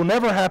 It will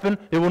never happen.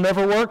 It will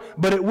never work,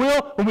 but it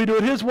will when we do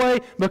it His way,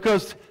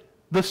 because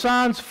the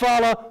signs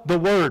follow the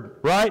Word,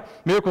 right?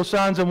 Miracle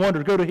signs and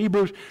wonders. Go to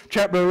Hebrews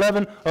chapter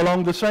 11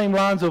 along the same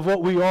lines of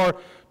what we are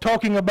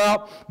talking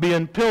about,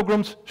 being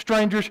pilgrims,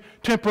 strangers,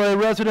 temporary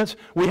residents.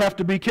 We have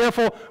to be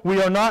careful.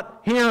 We are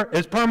not here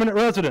as permanent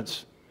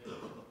residents.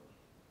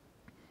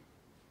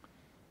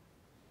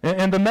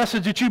 And the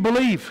message that you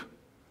believe,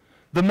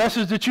 the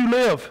message that you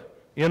live,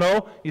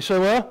 you say,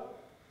 well,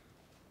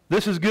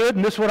 this is good,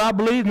 and this is what I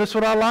believe, and this is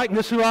what I like, and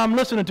this is who I'm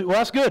listening to. Well,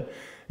 that's good.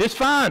 It's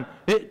fine.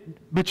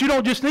 But you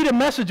don't just need a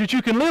message that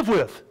you can live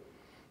with.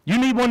 You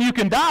need one you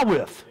can die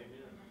with.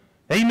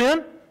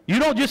 Amen? You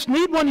don't just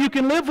need one you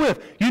can live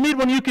with. You need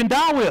one you can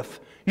die with.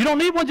 You don't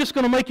need one just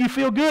going to make you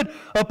feel good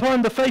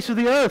upon the face of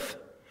the earth.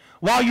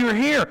 While you're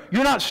here,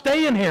 you're not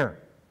staying here.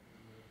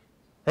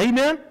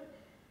 Amen?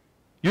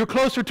 You're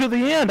closer to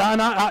the end.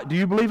 Do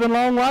you believe in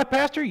long life,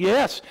 Pastor?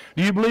 Yes.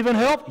 Do you believe in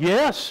health?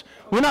 Yes.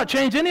 We're not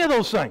changing any of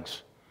those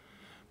things.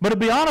 But to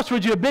be honest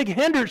with you, a big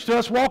hindrance to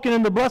us walking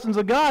in the blessings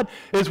of God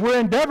is we're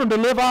endeavoring to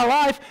live our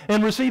life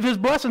and receive His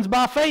blessings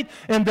by faith.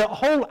 And the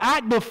whole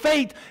act of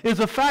faith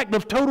is a fact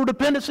of total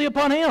dependency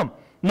upon Him,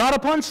 not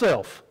upon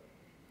self.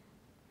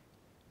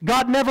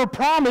 God never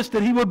promised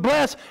that He would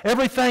bless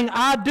everything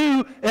I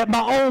do at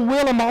my own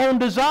will and my own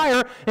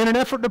desire in an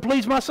effort to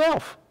please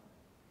myself.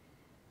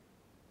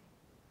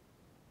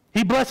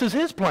 He blesses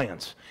His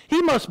plans.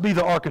 He must be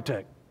the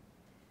architect.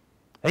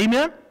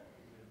 Amen?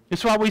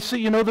 It's why we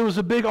see, there was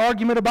a big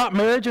argument about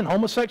marriage and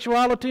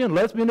homosexuality and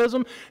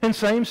lesbianism and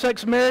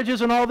same-sex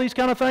marriages and all these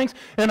kind of things.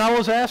 And I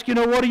was asked,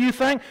 what do you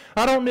think?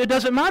 It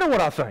doesn't matter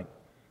what I think.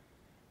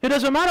 It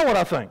doesn't matter what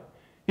I think.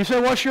 You say,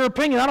 what's your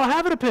opinion? I don't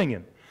have an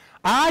opinion.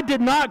 I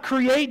did not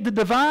create the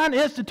divine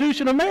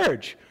institution of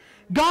marriage.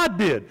 God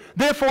did.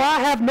 Therefore, I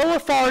have no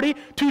authority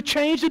to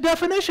change the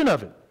definition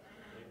of it.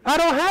 I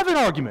don't have an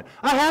argument.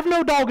 I have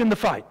no dog in the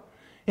fight.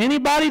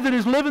 Anybody that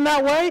is living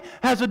that way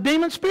has a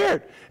demon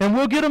spirit, and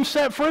we'll get them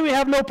set free. We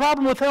have no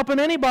problem with helping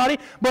anybody,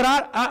 but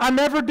I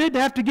never did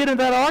have to get in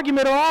that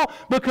argument at all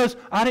because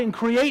I didn't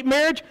create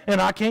marriage,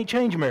 and I can't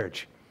change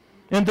marriage.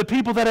 And the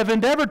people that have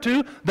endeavored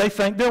to, they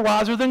think they're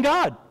wiser than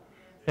God,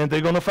 and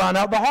they're going to find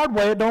out the hard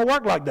way it don't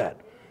work like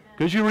that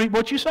because you reap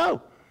what you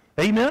sow.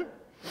 Amen?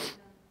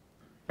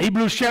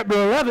 Hebrews chapter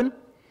 11,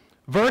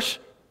 verse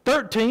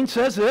 13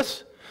 says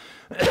this.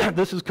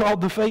 This is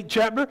called the faith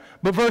chapter.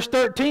 But verse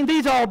 13,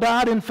 these all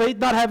died in faith,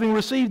 not having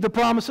received the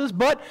promises,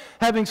 but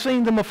having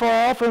seen them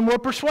afar off, and were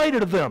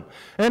persuaded of them,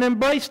 and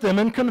embraced them,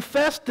 and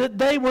confessed that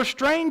they were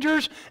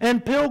strangers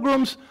and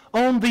pilgrims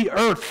on the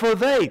earth. For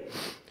they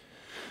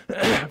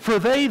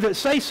that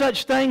say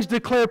such things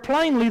declare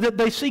plainly that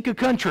they seek a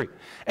country.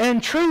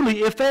 And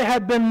truly, if they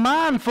had been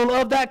mindful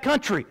of that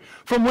country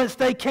from whence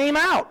they came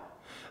out,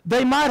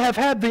 they might have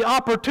had the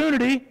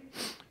opportunity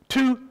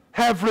to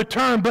have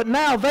returned. But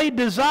now they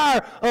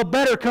desire a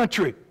better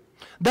country,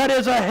 that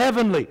is a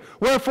heavenly.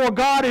 Wherefore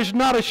God is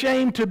not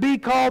ashamed to be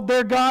called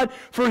their God,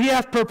 for he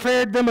hath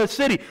prepared them a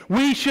city.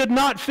 We should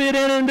not fit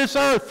in this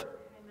earth.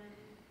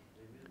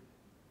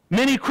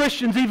 Many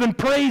Christians even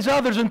praise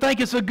others and think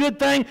it's a good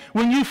thing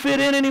when you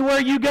fit in anywhere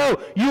you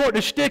go. You ought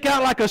to stick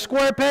out like a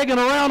square peg in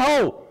a round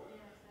hole.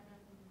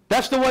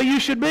 That's the way you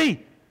should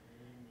be.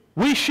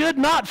 We should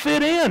not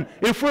fit in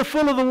if we're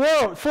full of the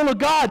world, full of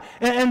God,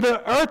 and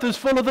the earth is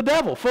full of the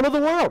devil, full of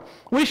the world.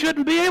 We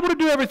shouldn't be able to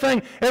do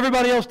everything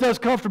everybody else does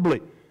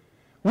comfortably.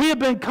 We have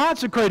been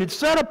consecrated,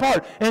 set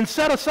apart, and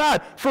set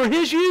aside for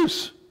his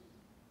use.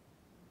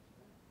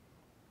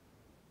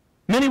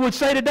 Many would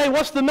say today,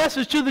 what's the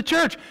message to the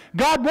church?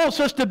 God wants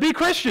us to be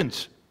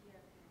Christians.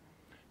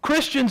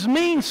 Christians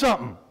mean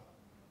something.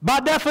 By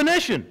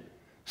definition,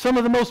 some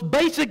of the most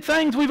basic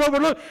things we've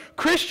overlooked.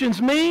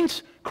 Christians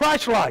means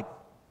Christ-like.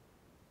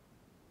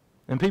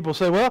 And people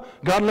say, well,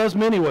 God loves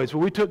me anyways.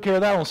 Well, we took care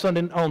of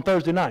that on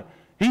Thursday night.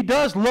 He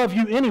does love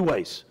you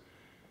anyways.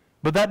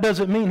 But that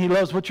doesn't mean he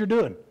loves what you're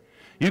doing.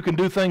 You can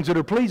do things that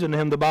are pleasing to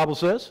him, the Bible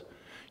says.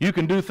 You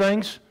can do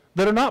things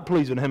that are not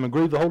pleasing to him and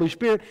grieve the Holy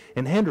Spirit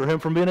and hinder him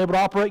from being able to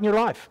operate in your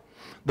life.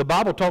 The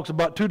Bible talks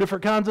about two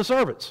different kinds of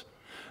servants.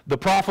 The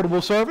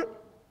profitable servant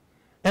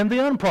and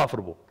the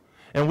unprofitable.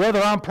 And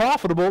whether I'm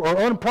profitable or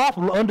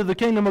unprofitable under the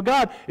kingdom of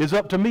God is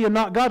up to me and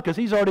not God, because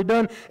he's already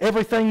done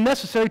everything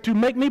necessary to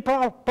make me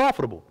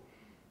profitable.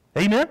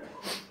 Amen?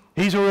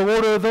 He's a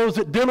rewarder of those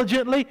that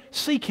diligently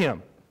seek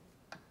him.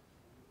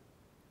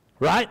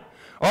 Right?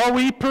 Are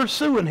we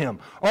pursuing him?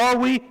 Are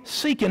we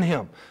seeking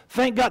him?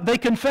 Thank God they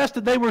confessed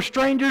that they were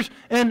strangers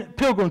and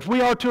pilgrims. We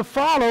are to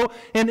follow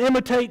and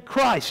imitate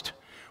Christ.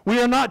 We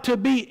are not to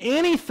be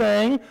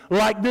anything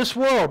like this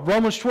world.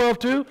 Romans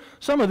 12:2.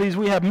 Some of these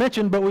we have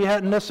mentioned, but we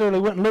hadn't necessarily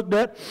went and looked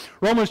at.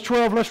 Romans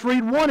 12, let's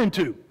read 1 and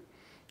 2.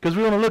 Because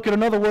we want to look at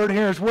another word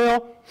here as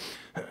well.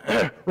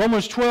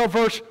 Romans 12,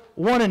 verse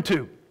 1 and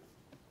 2.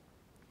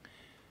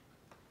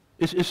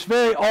 It's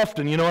very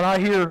often, you know, and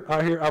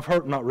I've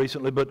heard, not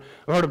recently, but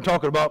I've heard them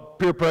talking about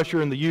peer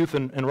pressure in the youth,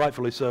 and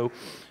rightfully so,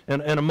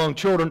 and among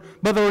children.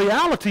 But the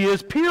reality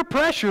is peer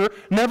pressure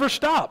never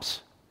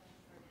stops.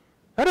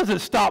 That doesn't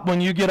stop when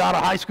you get out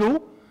of high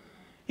school.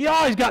 You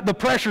always got the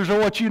pressures of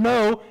what you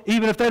know,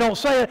 even if they don't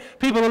say it.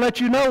 People will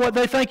let you know what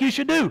they think you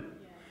should do.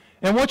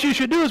 And what you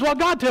should do is what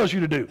God tells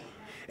you to do.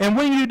 And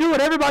when you do it,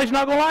 everybody's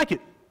not going to like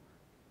it.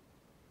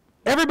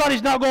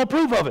 Everybody's not going to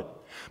approve of it.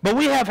 But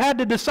we have had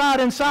to decide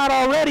inside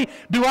already,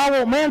 do I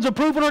want man's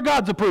approval or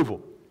God's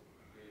approval?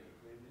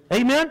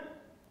 Amen?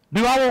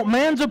 Do I want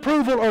man's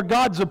approval or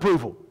God's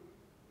approval?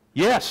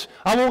 Yes,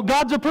 I want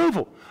God's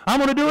approval. I'm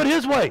going to do it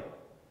his way.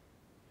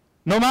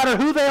 No matter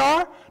who they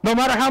are, no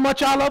matter how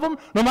much I love them,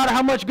 no matter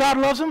how much God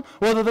loves them,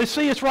 whether they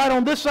see us right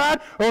on this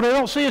side or they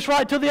don't see us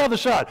right to the other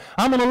side.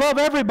 I'm going to love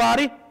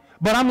everybody,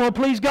 but I'm going to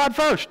please God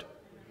first.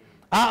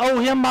 I owe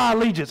him my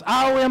allegiance.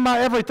 I owe him my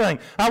everything.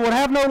 I would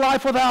have no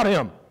life without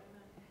him.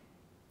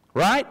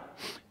 Right?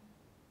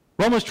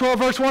 Romans 12,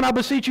 verse 1, I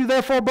beseech you,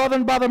 therefore,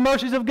 brethren, by the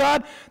mercies of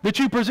God, that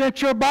you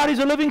present your bodies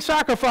a living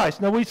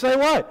sacrifice. Now we say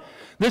what?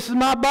 This is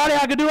my body.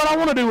 I can do what I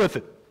want to do with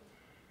it.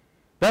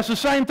 That's the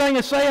same thing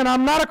as saying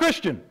I'm not a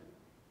Christian.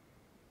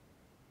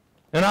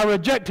 And I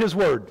reject his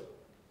word.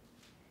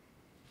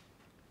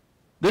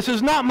 This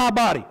is not my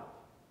body.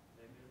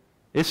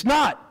 It's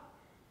not.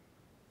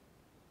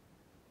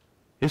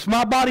 It's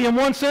my body in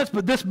one sense,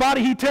 but this body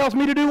he tells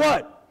me to do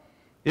what?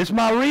 It's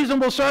my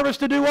reasonable service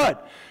to do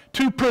what?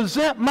 To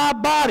present my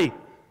body.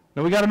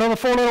 Now we got another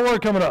 4-letter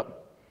word coming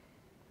up.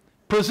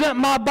 Present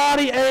my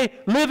body a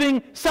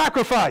living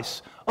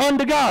sacrifice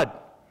unto God.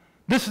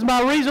 This is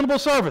my reasonable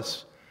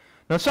service.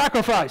 Now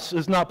sacrifice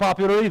is not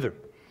popular either.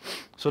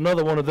 So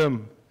another one of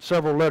them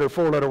several-letter,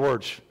 4-letter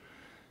words.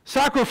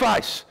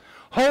 Sacrifice,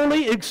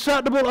 holy,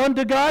 acceptable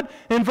unto God.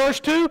 In verse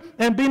 2,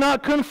 and be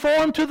not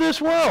conformed to this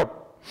world,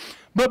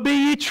 but be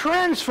ye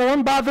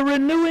transformed by the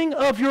renewing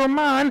of your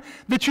mind,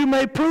 that you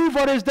may prove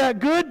what is that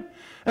good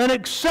and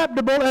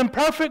acceptable and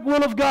perfect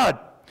will of God.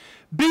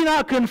 Be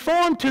not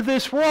conformed to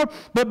this world,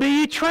 but be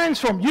ye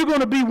transformed. You're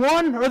going to be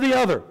one or the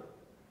other.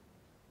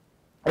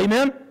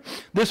 Amen?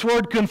 This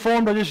word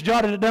conformed, I just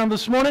jotted it down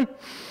this morning,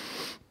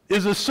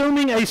 is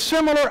assuming a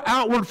similar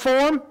outward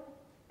form,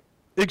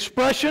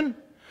 expression,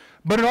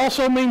 but it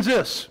also means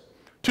this.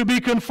 To be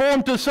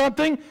conformed to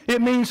something,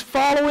 it means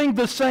following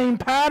the same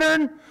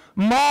pattern,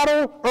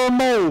 model, or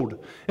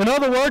mold. In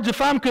other words,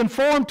 if I'm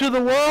conformed to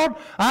the world,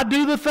 I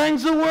do the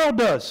things the world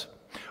does.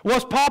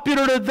 What's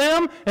popular to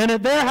them and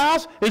at their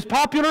house is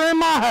popular in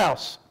my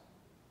house.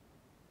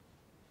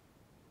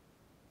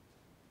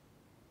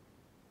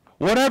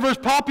 Whatever's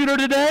popular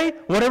today,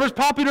 whatever's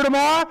popular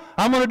tomorrow,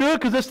 I'm going to do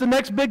it because it's the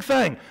next big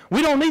thing.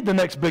 We don't need the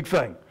next big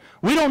thing.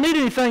 We don't need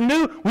anything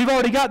new. We've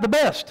already got the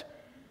best.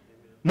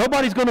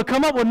 Nobody's going to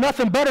come up with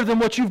nothing better than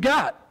what you've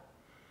got.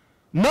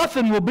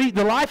 Nothing will beat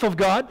the life of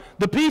God,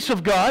 the peace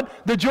of God,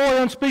 the joy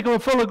unspeakable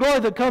and full of glory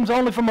that comes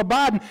only from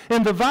abiding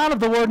in the vine of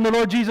the Word and the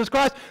Lord Jesus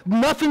Christ.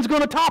 Nothing's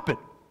going to top it.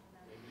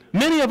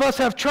 Many of us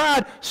have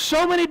tried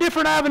so many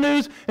different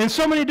avenues in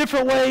so many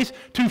different ways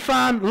to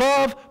find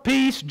love,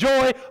 peace,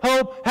 joy,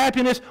 hope,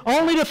 happiness,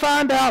 only to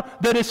find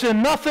out that it's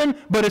in nothing,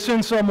 but it's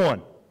in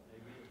someone.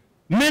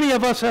 Many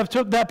of us have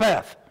took that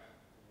path.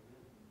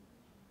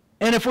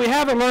 And if we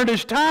haven't learned,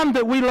 it's time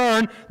that we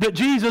learn that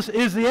Jesus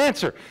is the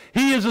answer.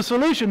 He is the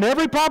solution to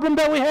every problem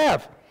that we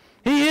have.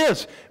 He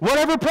is.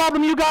 Whatever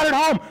problem you got at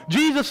home,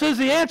 Jesus is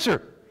the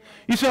answer.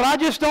 You said, I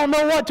just don't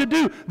know what to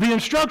do. The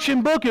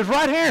instruction book is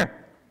right here.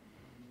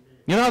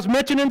 You know, I was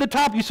mentioning the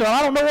top. You said,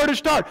 I don't know where to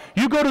start.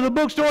 You go to the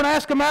bookstore and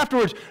ask them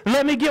afterwards,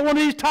 let me get one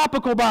of these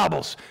topical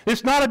Bibles.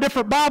 It's not a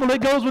different Bible.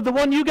 It goes with the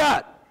one you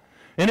got.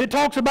 And it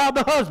talks about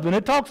the husband.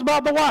 It talks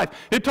about the wife.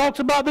 It talks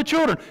about the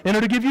children. And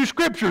it'll give you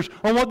scriptures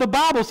on what the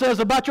Bible says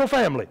about your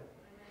family.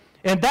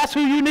 And that's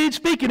who you need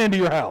speaking into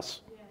your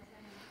house.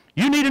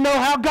 You need to know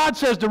how God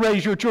says to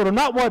raise your children,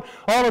 not what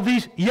all of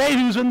these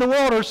yahoos in the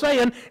world are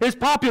saying is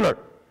popular.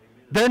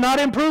 They're not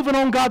improving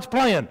on God's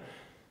plan.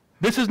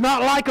 This is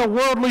not like a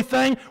worldly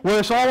thing where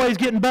it's always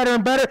getting better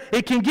and better.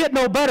 It can get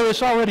no better.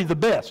 It's already the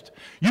best.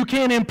 You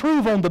can't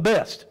improve on the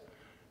best.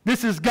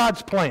 This is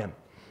God's plan.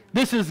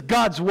 This is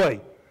God's way.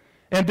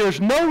 And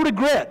there's no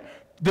regret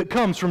that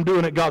comes from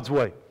doing it God's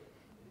way.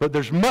 But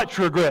there's much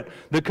regret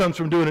that comes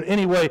from doing it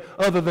any way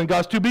other than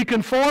God's. To be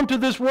conformed to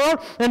this world,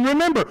 and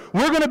remember,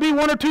 we're going to be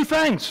one or two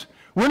things.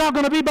 We're not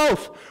going to be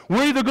both.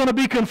 We're either going to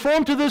be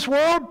conformed to this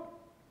world,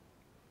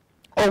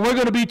 or we're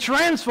going to be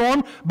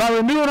transformed by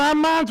renewing our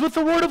minds with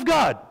the Word of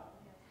God.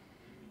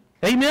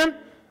 Amen?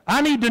 I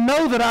need to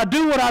know that I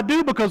do what I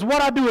do because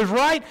what I do is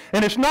right,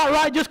 and it's not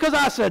right just because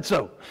I said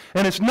so.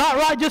 And it's not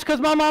right just because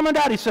my mom and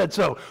daddy said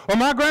so, or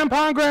my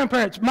grandpa and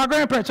my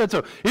grandparents said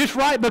so. It's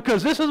right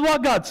because this is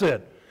what God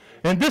said,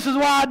 and this is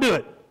why I do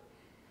it.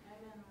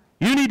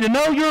 You need to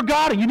know your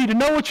God, and you need to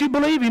know what you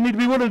believe. You need to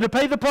be willing to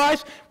pay the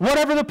price,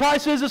 whatever the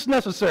price is that's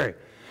necessary.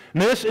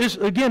 And this is,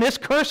 again, it's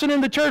cursing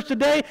in the church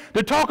today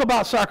to talk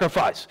about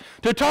sacrifice,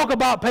 to talk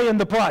about paying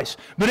the price.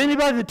 But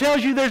anybody that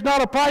tells you there's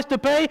not a price to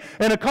pay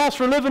and a cost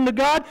for living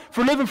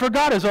for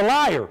God is a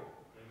liar.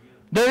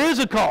 There is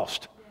a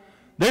cost.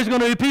 There's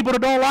going to be people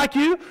that don't like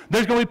you.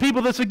 There's going to be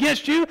people that's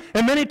against you.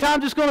 And many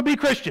times it's going to be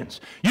Christians.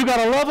 You got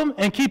to love them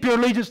and keep your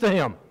allegiance to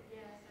Him.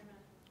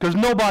 Because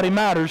nobody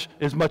matters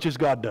as much as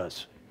God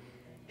does.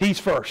 He's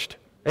first.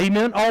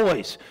 Amen?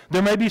 Always.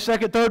 There may be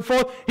second, third,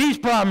 fourth. He's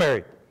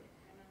primary.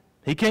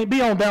 He can't be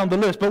on down the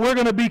list, but we're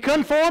going to be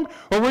conformed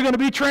or we're going to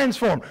be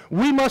transformed.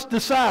 We must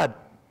decide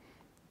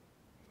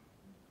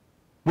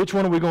which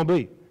one are we going to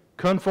be,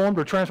 conformed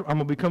or transformed. I'm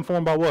going to be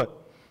conformed by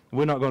what?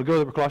 We're not going to go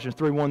there, but Colossians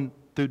 3:1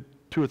 through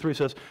 2 or 3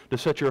 says to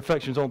set your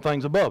affections on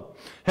things above,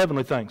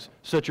 heavenly things.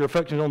 Set your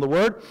affections on the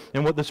Word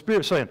and what the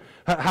Spirit's saying.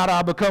 How do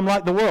I become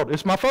like the world?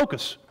 It's my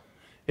focus.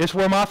 It's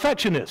where my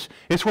affection is.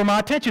 It's where my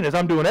attention is.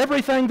 I'm doing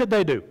everything that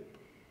they do.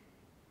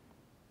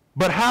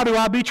 But how do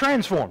I be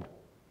transformed?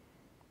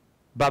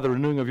 By the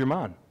renewing of your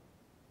mind.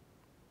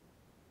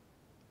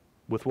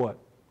 With what?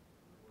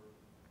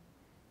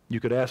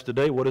 You could ask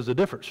today, what is the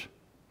difference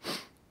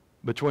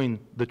between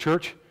the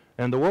church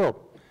and the world?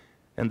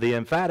 And the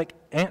emphatic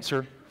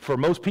answer for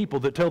most people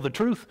that tell the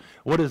truth,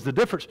 what is the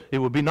difference? It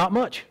would be not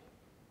much.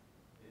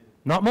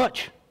 Not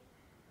much.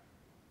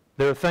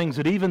 There are things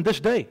that even this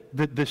day,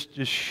 that this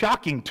is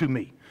shocking to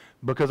me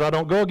because I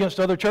don't go against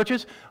other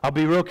churches. I'll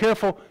be real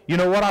careful, you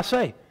know what I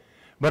say.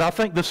 But I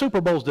think the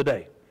Super Bowl's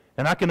today.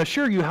 And I can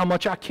assure you how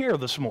much I care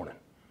this morning.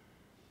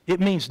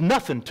 It means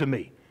nothing to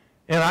me.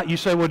 And you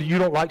say, well, you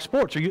don't like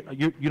sports, or you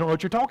don't know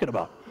what you're talking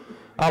about.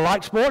 I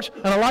like sports,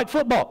 and I like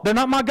football. They're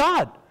not my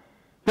God.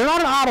 They're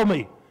not an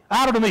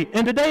idol to me.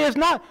 And today is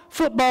not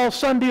football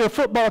Sunday or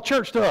football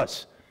church to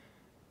us.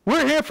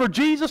 We're here for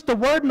Jesus, the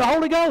Word, and the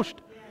Holy Ghost.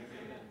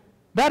 Amen.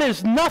 That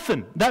is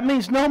nothing. That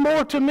means no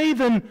more to me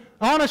than,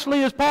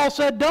 honestly, as Paul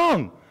said,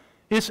 dung.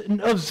 It's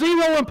of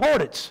zero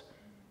importance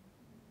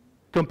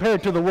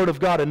compared to the Word of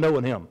God and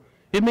knowing Him.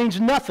 It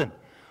means nothing.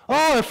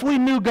 Oh, if we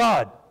knew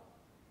God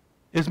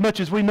as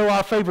much as we know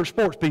our favorite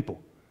sports people,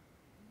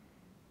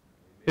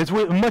 as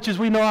much as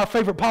we know our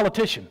favorite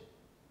politician.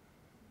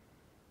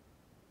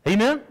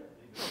 Amen?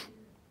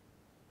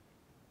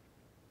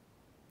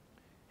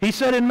 He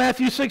said in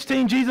Matthew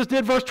 16, Jesus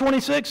did, verse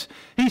 26,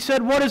 He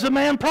said, what is a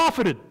man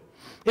profited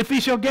if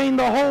he shall gain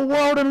the whole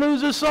world and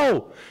lose his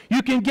soul?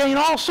 You can gain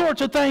all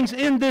sorts of things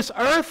in this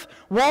earth,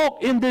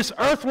 walk in this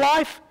earth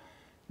life,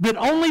 that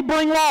only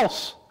bring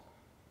loss.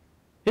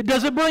 It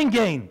doesn't bring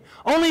gain.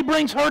 Only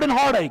brings hurt and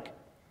heartache.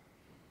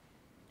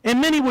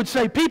 And many would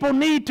say people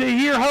need to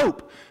hear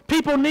hope.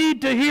 People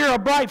need to hear a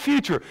bright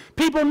future.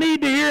 People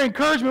need to hear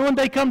encouragement when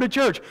they come to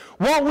church.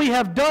 What we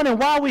have done and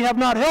why we have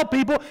not helped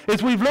people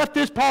is we've left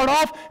this part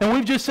off and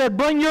we've just said,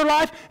 bring your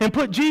life and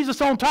put Jesus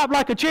on top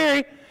like a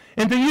cherry,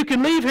 and then you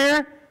can leave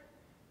here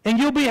and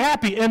you'll be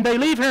happy. And they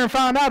leave here and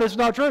find out it's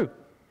not true.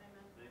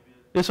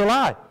 It's a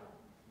lie.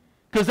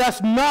 Because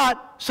that's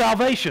not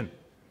salvation.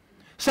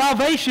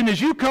 Salvation is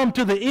you come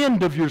to the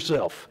end of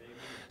yourself.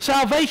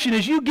 Salvation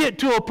is you get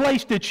to a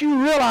place that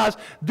you realize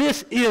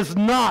this is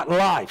not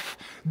life.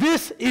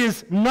 This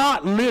is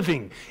not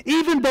living.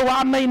 Even though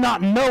I may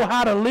not know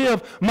how to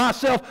live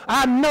myself,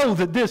 I know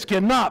that this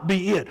cannot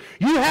be it.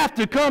 You have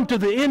to come to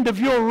the end of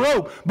your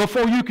rope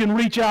before you can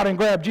reach out and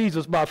grab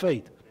Jesus by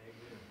faith.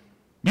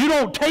 You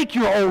don't take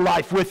your old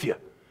life with you.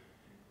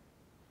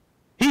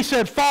 He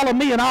said, follow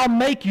me and I'll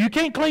make you. You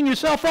can't clean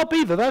yourself up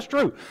either. That's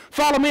true.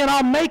 Follow me and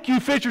I'll make you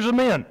fishers of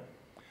men.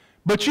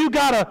 But you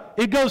gotta,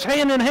 it goes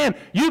hand in hand.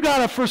 You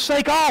gotta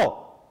forsake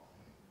all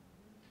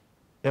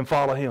and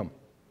follow him.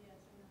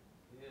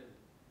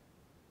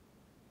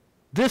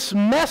 This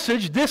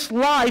message, this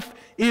life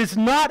is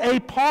not a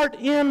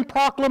part-in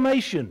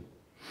proclamation.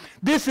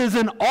 This is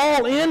an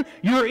all-in.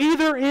 You're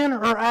either in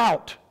or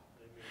out.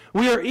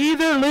 We are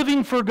either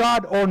living for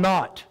God or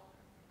not.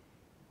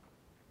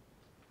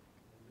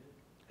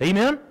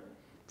 Amen?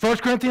 1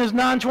 Corinthians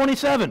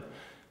 9:27.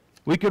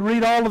 We could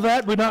read all of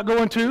that. We're not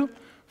going to.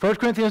 1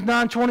 Corinthians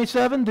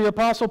 9:27, the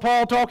Apostle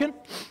Paul talking.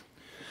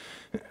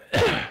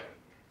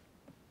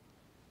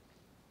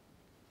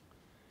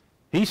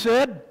 He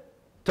said,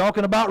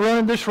 talking about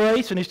running this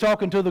race, and he's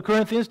talking to the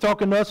Corinthians,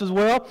 talking to us as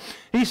well.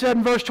 He said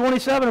in verse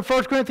 27 of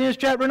 1 Corinthians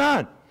chapter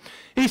 9,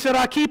 he said,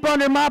 I keep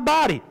under my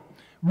body,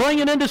 bring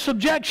it into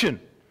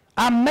subjection.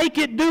 I make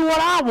it do what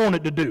I want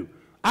it to do.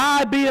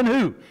 I being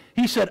who?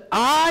 He said,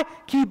 I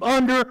keep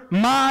under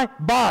my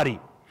body.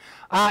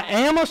 I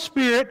am a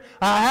spirit,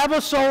 I have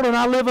a soul, and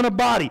I live in a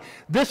body.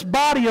 This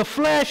body of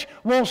flesh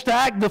wants to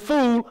act the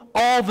fool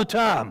all the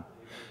time.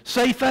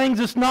 Say things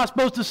it's not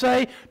supposed to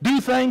say,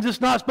 do things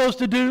it's not supposed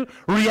to do,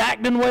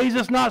 react in ways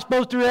it's not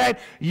supposed to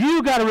react.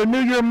 You got to renew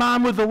your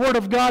mind with the Word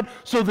of God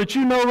so that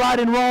you know right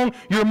and wrong.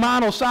 Your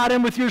mind will side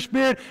in with your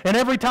spirit, and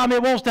every time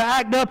it wants to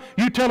act up,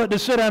 you tell it to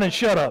sit down and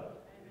shut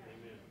up.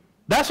 Amen.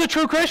 That's a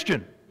true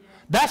Christian.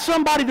 That's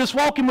somebody that's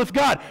walking with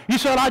God. You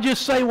said, I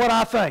just say what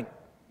I think.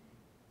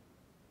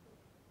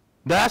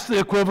 That's the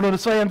equivalent of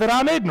saying that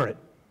I'm ignorant.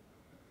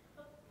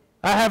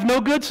 I have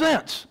no good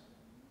sense.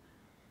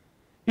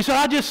 You said,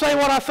 I just say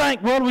what I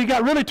think. Well, we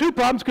got really two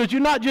problems because you're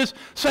not just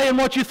saying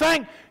what you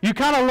think. You're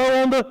kind of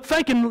low on the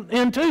thinking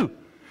end too.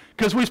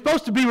 Because we're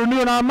supposed to be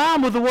renewing our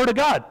mind with the Word of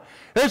God.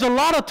 There's a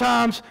lot of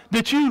times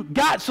that you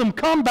got some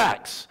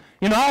comebacks.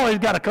 You know, I always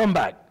got a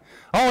comeback.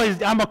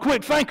 I'm a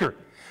quick thinker.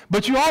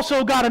 But you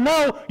also got to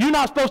know you're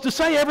not supposed to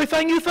say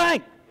everything you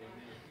think.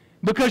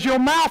 Because your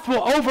mouth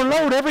will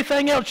overload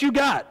everything else you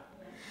got.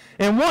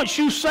 And once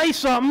you say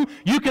something,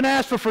 you can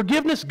ask for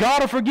forgiveness.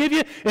 God will forgive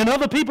you, and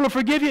other people will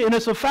forgive you. And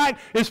it's a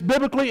fact. It's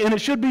biblically, and it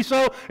should be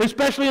so,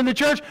 especially in the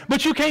church.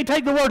 But you can't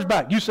take the words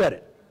back. You said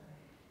it.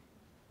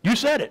 You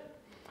said it.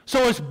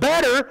 So it's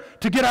better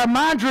to get our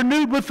minds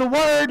renewed with the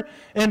Word.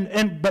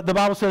 But the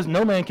Bible says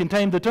no man can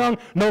tame the tongue.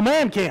 No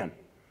man can.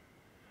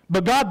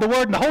 But God, the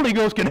Word, and the Holy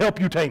Ghost can help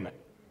you tame it.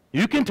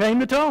 You can tame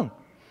the tongue.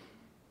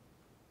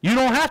 You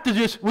don't have to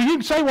just, well, you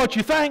can say what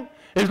you think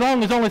as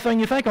long as the only thing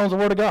you think on is the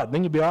Word of God.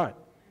 Then you'll be all right.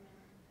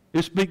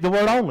 You speak the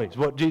word only, is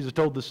what Jesus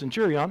told the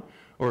centurion,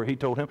 or he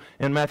told him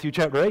in Matthew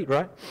chapter 8,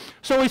 right?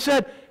 So he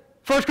said,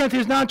 1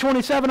 Corinthians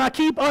 9:27, I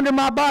keep under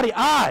my body,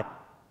 I,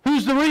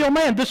 who's the real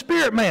man, the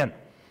spirit man.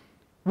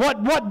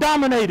 What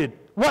dominated?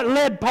 What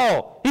led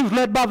Paul? He was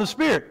led by the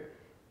Spirit.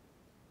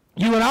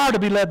 You and I are to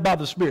be led by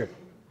the Spirit,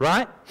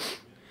 right?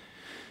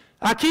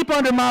 I keep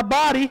under my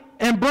body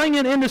and bring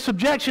it into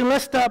subjection,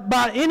 lest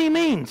by any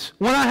means,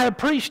 when I have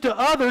preached to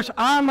others,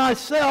 I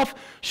myself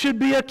should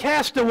be a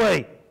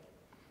castaway.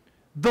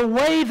 The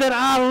way that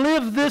I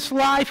live this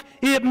life,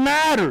 it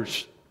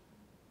matters.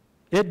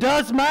 It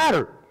does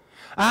matter.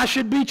 I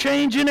should be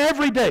changing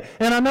every day.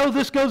 And I know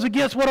this goes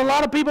against what a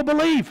lot of people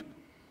believe.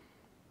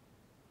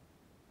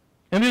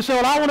 And they say,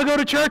 well, I want to go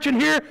to church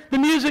and hear the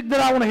music that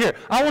I want to hear.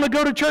 I want to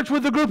go to church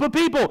with the group of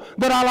people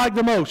that I like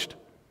the most.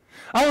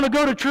 I want to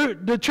go to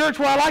the church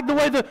where I like the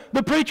way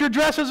the preacher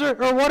dresses or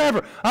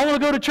whatever. I want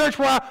to go to church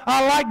where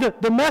I like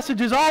the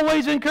message is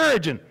always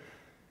encouraging.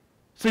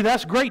 See,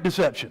 that's great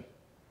deception.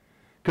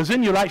 Because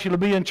then you'll actually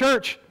be in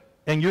church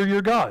and you're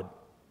your God.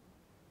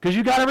 Because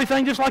you got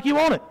everything just like you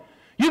want it.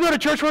 You go to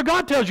church where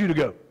God tells you to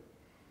go.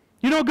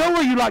 You don't go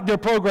where you like their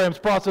programs,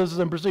 processes,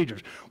 and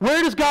procedures.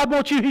 Where does God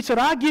want you? He said,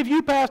 I give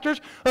you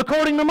pastors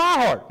according to my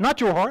heart,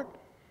 not your heart.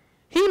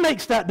 He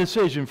makes that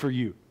decision for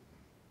you.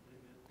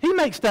 He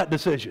makes that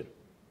decision.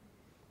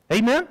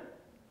 Amen?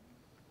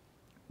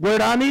 Where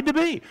do I need to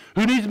be?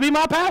 Who needs to be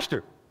my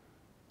pastor?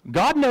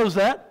 God knows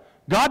that.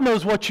 God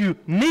knows what you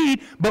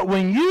need, but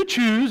when you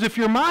choose, if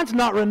your mind's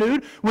not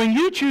renewed, when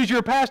you choose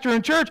your pastor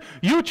in church,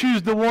 you'll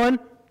choose the one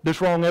that's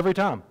wrong every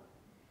time.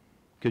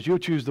 Because you'll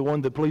choose the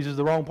one that pleases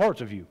the wrong parts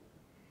of you.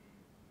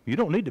 You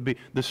don't need to be.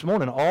 This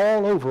morning,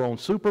 all over on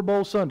Super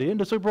Bowl Sunday. Isn't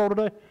the Super Bowl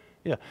today?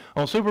 Yeah.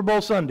 On Super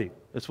Bowl Sunday,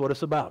 that's what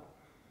it's about.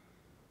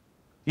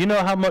 You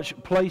know how much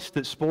place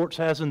that sports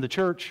has in the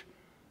church?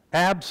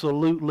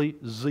 Absolutely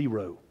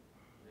zero.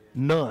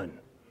 None.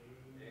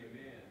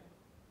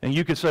 And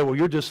you could say, well,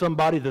 you're just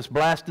somebody that's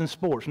blasting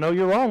sports. No,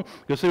 you're wrong.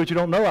 Because see, what you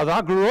don't know is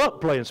I grew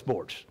up playing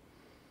sports.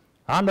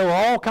 I know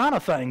all kind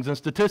of things and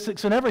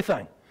statistics and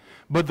everything.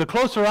 But the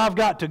closer I've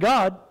got to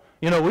God,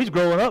 you know, he's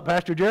growing up.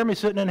 Pastor Jeremy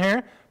sitting in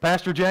here.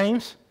 Pastor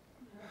James.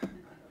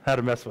 Had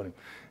to mess with him.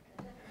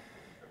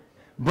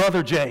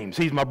 Brother James.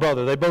 He's my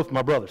brother. They both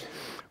my brothers.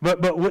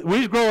 But we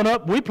was growing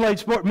up, we played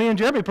sport. Me and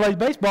Jeremy played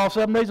baseball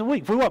 7 days a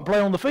week. If we wasn't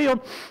playing on the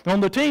field, on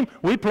the team,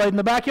 we played in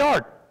the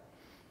backyard.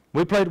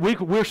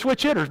 We're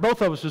switch hitters.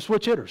 Both of us are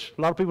switch hitters.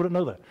 A lot of people didn't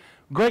know that.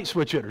 Great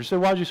switch hitters. So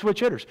why did you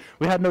switch hitters?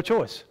 We had no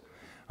choice.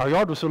 Our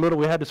yard was so little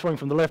we had to swing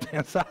from the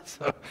left-hand side.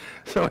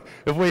 So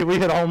if we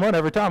hit a home run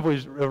every time, we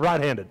was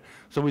right-handed.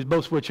 So we was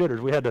both switch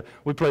hitters.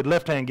 We played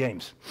left-hand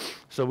games.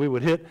 So we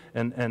would hit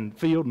and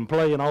field and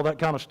play and all that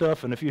kind of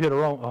stuff. And if you hit a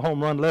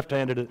home run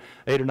left-handed at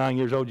 8 or 9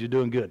 years old, you're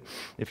doing good.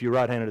 If you're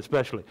right-handed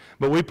especially.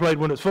 But we played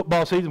when it's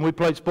football season. We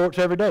played sports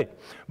every day.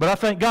 But I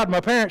thank God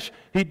my parents,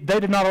 they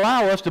did not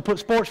allow us to put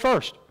sports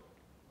first.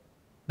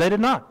 They did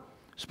not.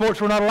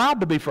 Sports were not allowed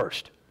to be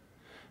first.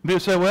 People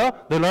say, well,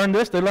 they learned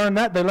this, they learned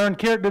that, they learned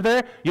character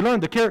there. You learn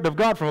the character of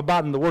God from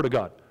abiding in the Word of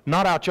God,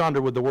 not out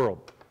yonder with the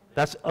world.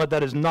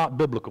 That is not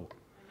biblical.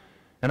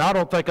 And I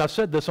don't think I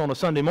said this on a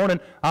Sunday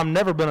morning. I've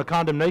never been a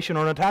condemnation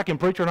or an attacking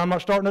preacher, and I'm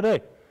not starting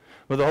today.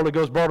 But the Holy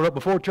Ghost brought it up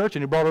before church,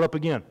 and he brought it up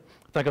again.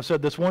 I think I've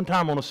said this one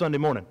time on a Sunday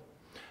morning.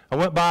 I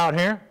went by out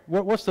here.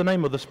 What's the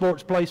name of the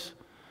sports place?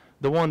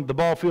 The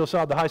ball field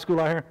side of the high school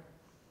out here?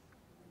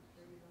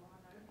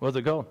 What's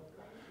it called?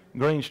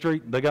 Green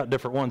Street. They got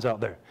different ones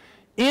out there.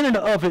 In and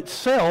of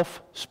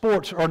itself,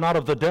 sports are not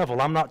of the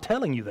devil. I'm not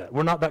telling you that.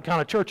 We're not that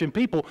kind of church and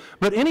people.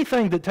 But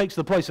anything that takes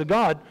the place of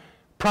God,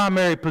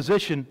 primary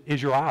position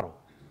is your idol.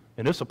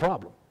 And it's a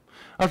problem.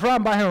 I was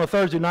riding by here on a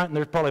Thursday night, and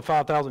there's probably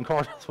 5,000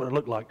 cars. That's what it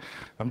looked like.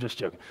 I'm just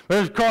joking.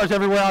 There's cars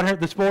everywhere out here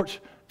at the sports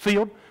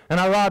field, and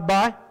I ride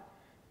by,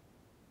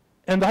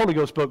 and the Holy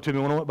Ghost spoke to me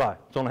when I went by.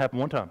 It's only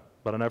happened one time,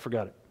 but I never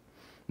forgot it.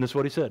 And this is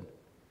what he said.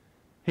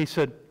 He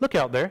said, look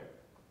out there.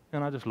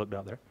 And I just looked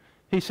out there.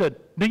 He said,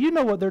 do you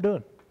know what they're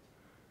doing?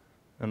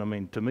 And I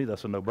mean, to me,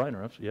 that's a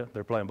no-brainer. Yeah,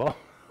 they're playing ball.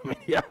 I mean,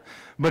 yeah.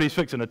 But he's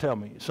fixing to tell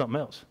me something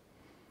else.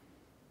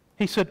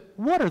 He said,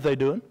 what are they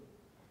doing?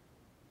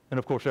 And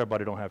of course,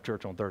 everybody don't have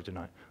church on Thursday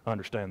night. I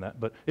understand that.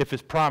 But if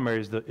it's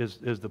primary is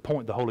the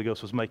point the Holy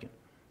Ghost was making.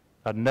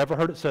 I'd never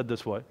heard it said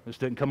this way. This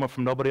didn't come up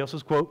from nobody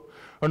else's quote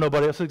or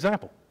nobody else's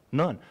example.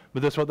 None.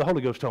 But this is what the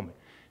Holy Ghost told me.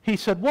 He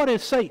said, what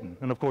is Satan?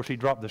 And of course, he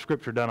dropped the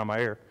scripture down on my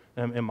ear,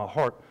 in my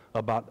heart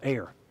about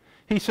air.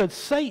 He said,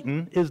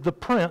 Satan is the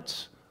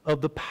prince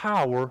of the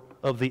power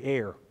of the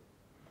air.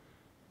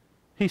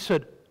 He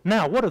said,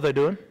 now, what are they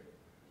doing?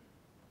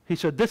 He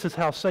said, this is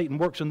how Satan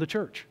works in the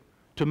church,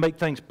 to make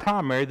things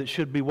primary that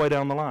should be way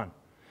down the line.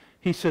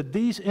 He said,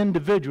 these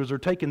individuals are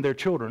taking their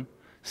children,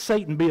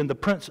 Satan being the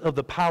prince of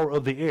the power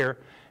of the air,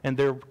 and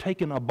they're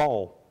taking a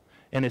ball,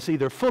 and it's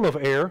either full of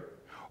air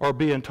or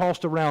being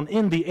tossed around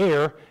in the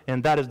air,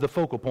 and that is the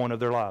focal point of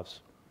their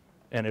lives.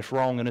 And it's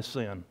wrong and it's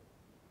sin.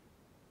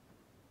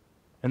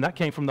 And that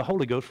came from the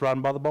Holy Ghost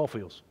riding by the ball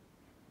fields.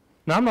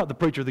 Now, I'm not the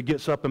preacher that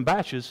gets up and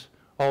bashes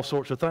all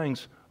sorts of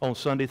things on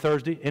Sunday,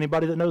 Thursday.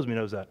 Anybody that knows me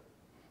knows that.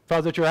 If I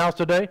was at your house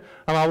today,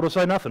 I'm able to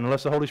say nothing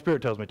unless the Holy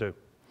Spirit tells me to.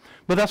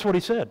 But that's what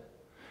he said.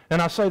 And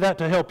I say that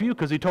to help you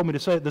because he told me to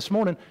say it this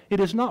morning.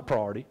 It is not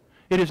priority.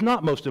 It is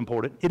not most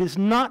important. It is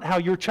not how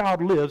your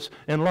child lives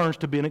and learns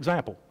to be an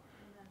example.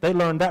 They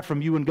learned that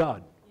from you and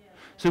God.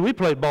 See, we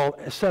played ball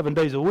 7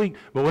 days a week,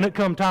 but when it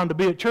come time to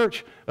be at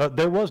church,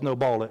 there was no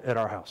ball at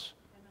our house.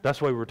 That's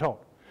the way we were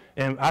taught.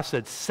 And I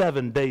said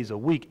 7 days a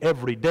week,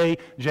 every day.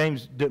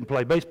 James didn't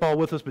play baseball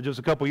with us, but just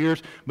a couple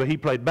years. But he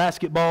played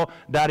basketball.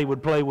 Daddy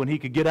would play when he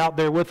could get out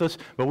there with us.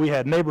 But we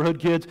had neighborhood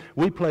kids.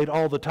 We played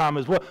all the time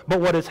as well.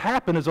 But what has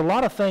happened is a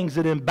lot of things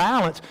that in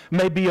balance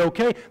may be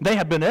okay. They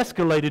have been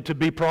escalated to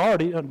be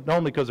priority, not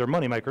only because they're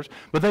money makers,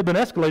 but they've been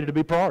escalated to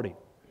be priority.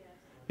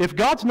 Yes. If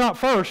God's not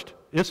first,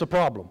 it's a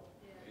problem.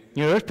 Yes.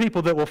 You know, there's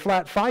people that will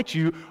flat fight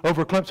you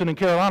over Clemson and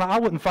Carolina. I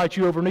wouldn't fight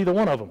you over neither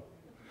one of them.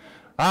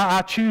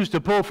 I choose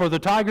to pull for the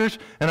Tigers,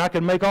 and I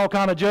can make all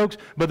kind of jokes,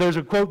 but there's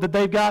a quote that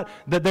they've got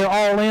that they're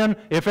all in.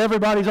 If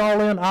everybody's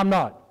all in, I'm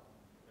not.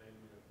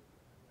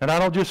 And I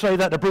don't just say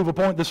that to prove a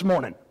point this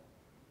morning.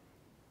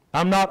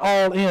 I'm not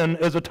all in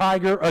as a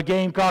Tiger, a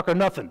Gamecock, or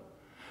nothing.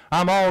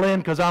 I'm all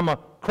in because I'm a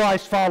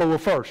Christ follower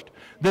first.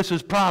 This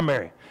is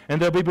primary. And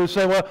there'll be people who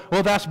say,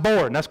 well, that's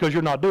boring. That's because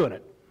you're not doing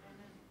it.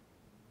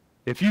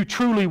 If you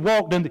truly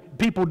walked in,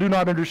 people do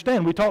not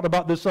understand. We talked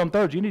about this some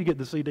Thursday. You need to get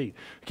the CD.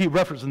 Keep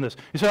referencing this.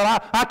 You said,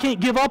 I can't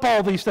give up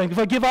all these things. If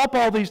I give up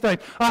all these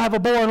things, I have a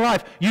boring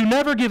life. You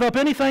never give up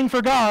anything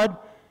for God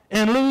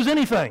and lose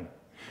anything.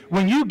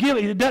 When you give,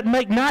 it doesn't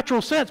make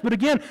natural sense. But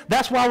again,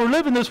 that's why we're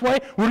living this way.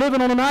 We're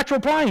living on a natural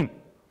plane.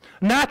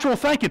 Natural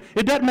thinking.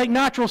 It doesn't make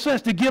natural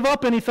sense to give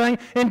up anything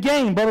and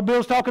gain. Brother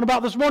Bill's talking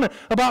about this morning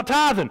about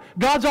tithing.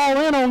 God's all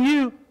in on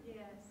you. Yes,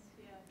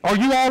 yes. Are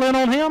you all in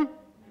on Him?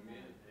 Amen.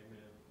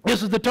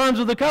 This is the terms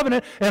of the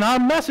covenant, and our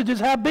messages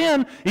have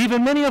been,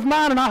 even many of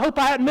mine, and I hope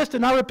I hadn't missed it,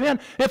 and I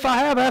repent if I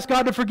have. Ask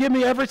God to forgive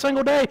me every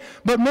single day.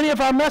 But many of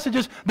our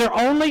messages, they're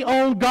only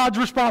on God's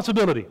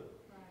responsibility,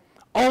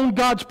 on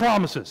God's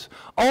promises,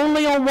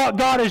 only on what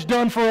God has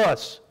done for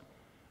us.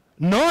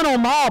 None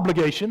on my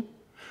obligation,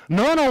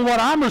 none on what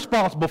I'm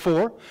responsible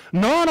for,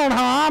 none on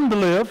how I'm to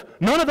live,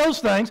 none of those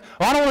things.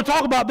 I don't want to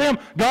talk about them.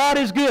 God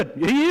is good.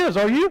 He is.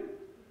 Are you?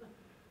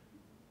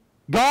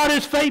 God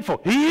is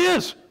faithful. He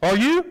is. Are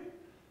you?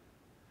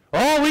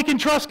 Oh, we can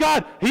trust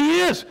God.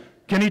 He is.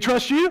 Can He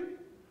trust you?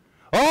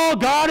 Oh,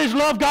 God is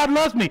love. God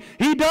loves me.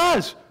 He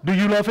does. Do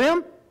you love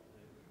Him?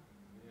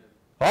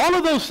 All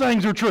of those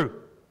things are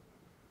true.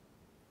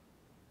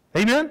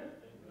 Amen?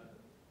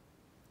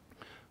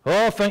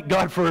 Oh, thank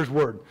God for His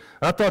Word.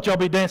 I thought y'all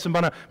be dancing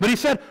by now. But He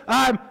said,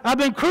 I've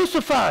been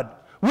crucified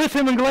with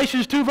Him in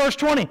Galatians 2, verse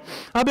 20.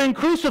 I've been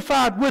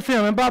crucified with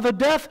Him, and by the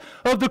death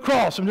of the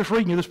cross, I'm just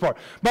reading you this part.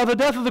 By the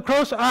death of the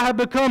cross, I have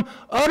become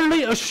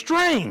utterly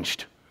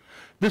estranged.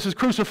 This is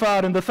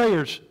crucified in the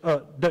Thayer's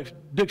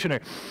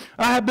dictionary.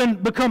 I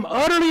have become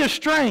utterly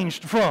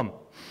estranged from,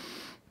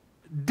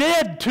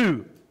 dead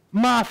to,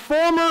 my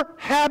former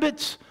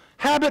habit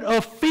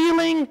of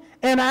feeling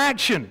and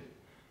action.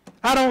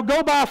 I don't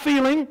go by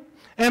feeling,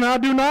 and I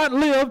do not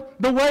live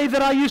the way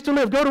that I used to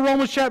live. Go to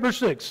Romans chapter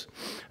 6.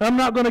 I'm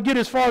not going to get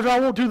as far as I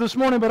want to this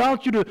morning, but I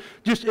want you to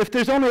just, if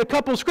there's only a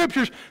couple of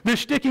scriptures that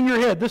stick in your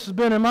head, this has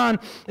been in mine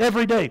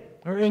every day,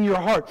 or in your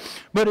heart.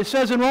 But it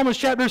says in Romans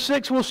chapter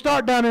 6, we'll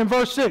start down in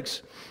verse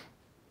 6.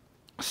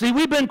 See,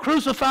 we've been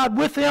crucified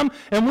with Him,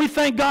 and we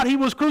thank God He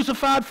was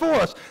crucified for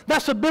us.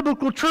 That's a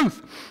biblical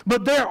truth.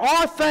 But there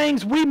are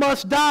things we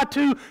must die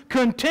to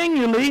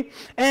continually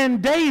and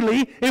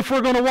daily if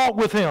we're going to walk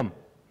with Him.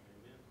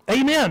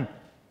 Amen.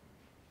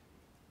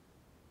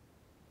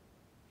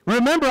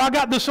 Remember, I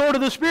got the sword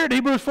of the Spirit,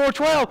 Hebrews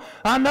 4:12.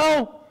 I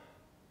know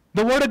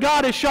the Word of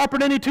God is sharper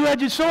than any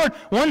two-edged sword.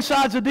 One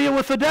side's to deal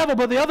with the devil,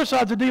 but the other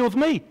side's to deal with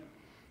me,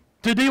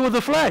 to deal with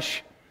the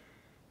flesh.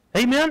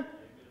 Amen?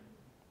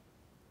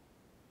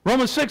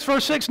 Romans 6,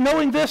 verse 6,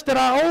 knowing this, that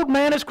our old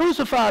man is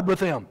crucified with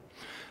Him,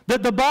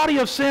 that the body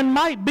of sin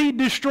might be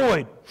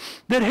destroyed,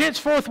 that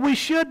henceforth we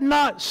should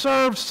not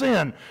serve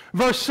sin.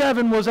 Verse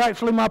 7 was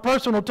actually my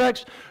personal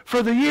text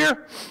for the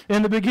year,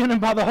 in the beginning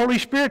by the Holy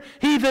Spirit.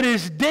 He that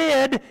is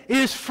dead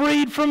is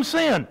freed from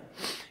sin.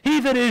 He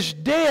that is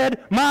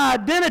dead, my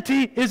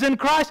identity is in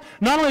Christ.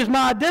 Not only is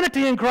my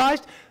identity in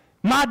Christ,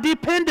 my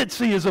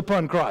dependency is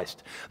upon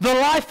Christ. The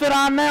life that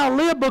I now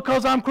live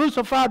because I'm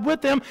crucified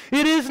with Him,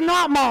 it is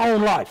not my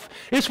own life.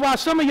 It's why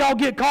some of y'all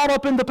get caught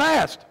up in the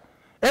past.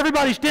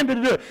 Everybody's tempted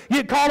to do it.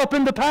 Get caught up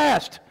in the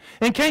past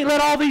and can't let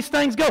all these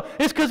things go.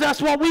 It's because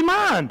that's what we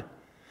mind.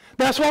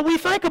 That's what we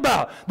think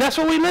about. That's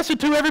what we listen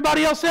to.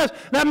 Everybody else says,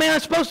 that man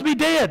is supposed to be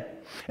dead.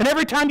 And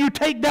every time you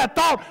take that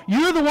thought,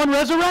 you're the one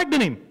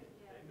resurrecting him.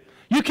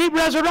 You keep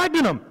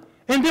resurrecting them.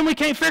 And then we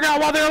can't figure out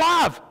why they're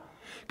alive.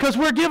 Because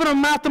we're giving them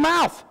mouth to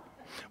mouth.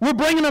 We're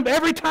bringing them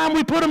every time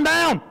we put them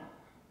down.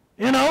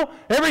 You know,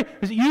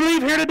 you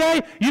leave here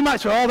today, you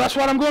might say, oh, that's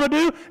what I'm going to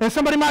do. And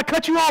somebody might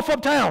cut you off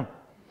uptown.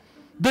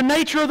 The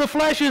nature of the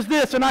flesh is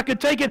this, and I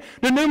could take it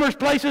to numerous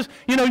places.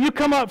 You know, you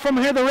come up from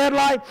here, the red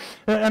light,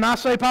 and I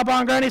say Papa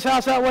and Granny's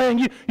house that way, and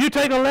you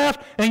take a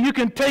left, and you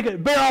can take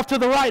it, bear off to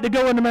the right to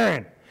go into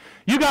Marion.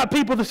 You got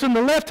people that's in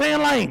the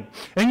left-hand lane,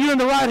 and you're in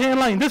the right-hand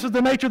lane. This is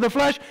the nature of the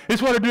flesh.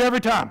 It's what I do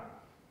every time.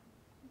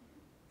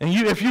 And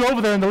if you're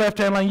over there in the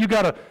left-hand lane, you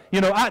got to,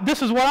 you know,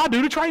 this is what I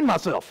do to train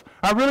myself.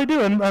 I really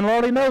do, and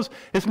Lord, He knows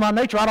it's my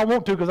nature. I don't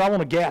want to because I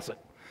want to gas it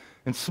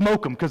and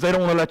smoke them because they don't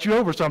want to let you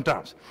over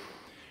sometimes.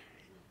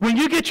 When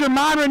you get your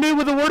mind renewed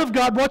with the Word of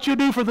God, what you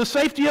do for the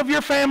safety of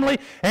your family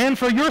and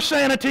for your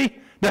sanity,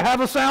 to have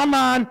a sound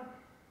mind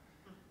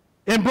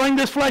and bring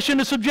this flesh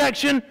into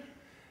subjection,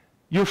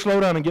 you'll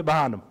slow down and get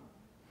behind them.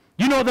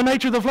 You know what the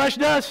nature of the flesh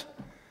does?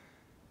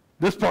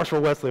 This part's for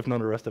Wesley if none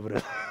of the rest of it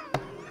is.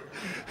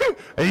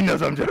 He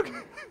knows I'm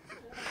joking.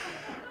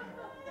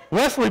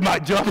 Wesley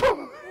might jump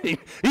him.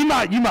 You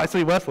might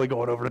see Wesley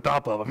going over the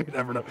top of him. You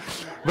never know.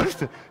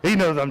 But he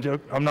knows I'm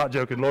joking. I'm not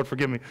joking. Lord,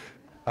 forgive me.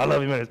 I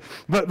love him.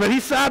 But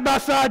he's side by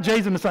side.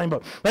 Jay's in the same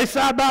boat. They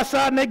side by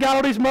side, and they got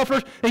all these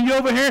mufflers, and you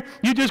over here,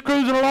 you just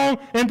cruising along,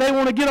 and they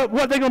want to get up.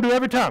 What they going to do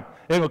every time?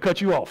 They're going to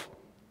cut you off.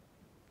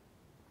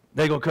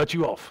 They're going to cut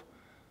you off.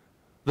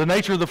 The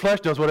nature of the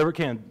flesh does whatever it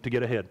can to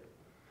get ahead.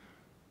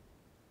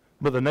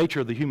 But the nature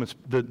of the human,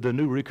 the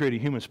new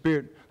recreated human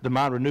spirit, the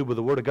mind renewed with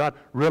the Word of God,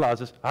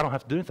 realizes I don't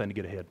have to do anything to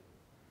get ahead.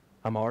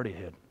 I'm already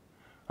ahead.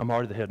 I'm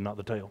already the head, not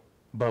the tail.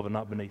 Above and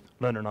not beneath.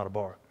 Lender, not a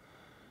bar.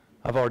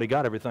 I've already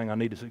got everything I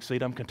need to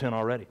succeed. I'm content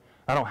already.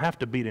 I don't have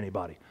to beat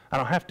anybody. I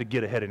don't have to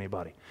get ahead of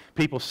anybody.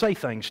 People say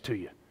things to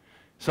you.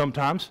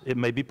 Sometimes it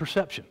may be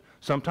perception.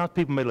 Sometimes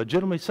people may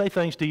legitimately say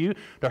things to you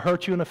to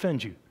hurt you and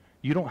offend you.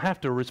 You don't have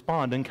to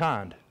respond in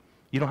kind.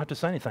 You don't have to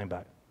say anything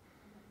back.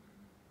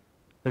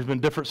 There's been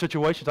different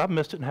situations. I've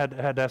missed it and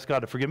had to ask God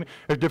to forgive me.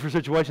 There's different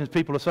situations,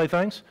 people to say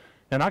things,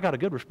 and I got a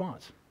good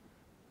response.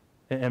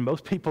 And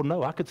most people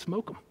know I could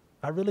smoke them.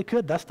 I really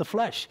could. That's the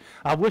flesh.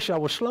 I wish I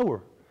was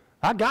slower.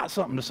 I got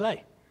something to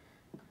say.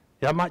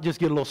 Yeah, I might just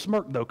get a little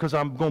smirk, though, because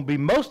I'm going to be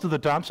most of the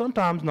time,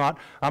 sometimes not.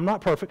 I'm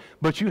not perfect.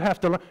 But you have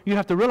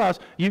to realize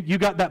you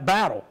got that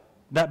battle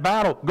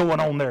going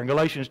on there in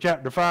Galatians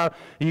chapter 5.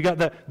 You got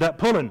that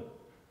pulling,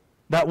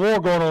 that war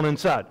going on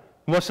inside.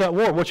 What's that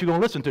war? What you going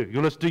to listen to?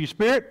 You listen to your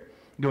spirit?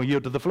 You're going to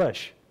yield to the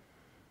flesh.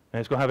 And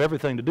it's going to have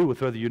everything to do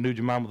with whether you renewed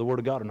your mind with the Word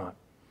of God or not.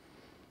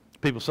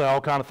 People say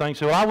all kind of things.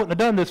 So I wouldn't have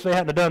done this if they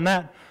hadn't have done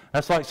that.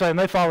 That's like saying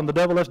they following the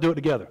devil, let's do it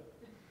together.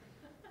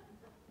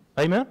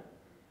 Amen?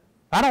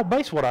 I don't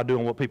base what I do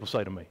on what people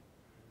say to me.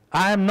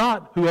 I am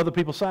not who other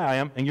people say I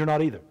am, and you're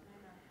not either.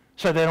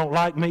 Say they don't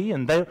like me,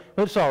 and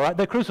it's all right.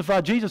 They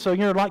crucified Jesus, so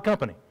you're in like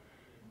company.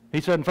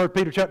 He said in 1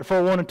 Peter chapter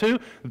 4, 1 and 2,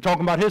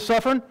 talking about his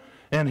suffering,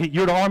 and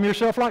you're to arm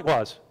yourself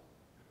likewise.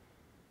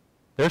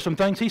 There's some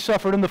things he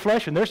suffered in the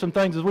flesh, and there's some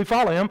things as we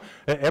follow him,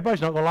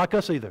 everybody's not going to like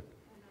us either.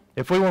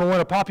 If we want to win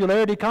a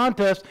popularity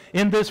contest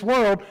in this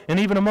world, and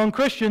even among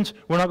Christians,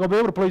 we're not going to be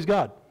able to please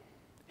God.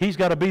 He's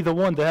got to be the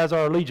one that has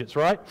our allegiance,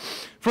 right?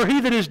 For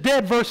he that is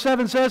dead, verse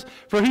 7 says,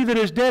 for he that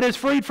is dead is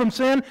freed from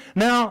sin.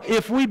 Now,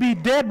 if we be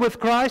dead with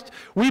Christ,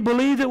 we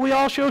believe that we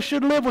also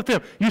should live with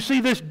him. You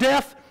see this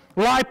death,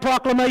 life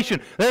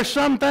proclamation. There's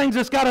some things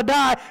that's got to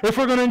die if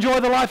we're going to enjoy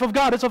the life of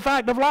God. It's a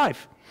fact of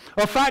life.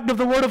 A fact of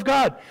the Word of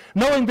God,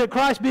 knowing that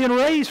Christ being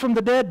raised from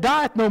the dead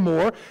dieth no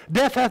more,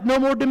 death hath no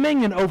more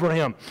dominion over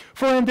him.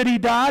 For in that he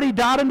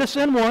died unto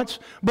sin once,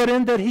 but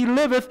in that he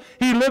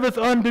liveth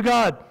unto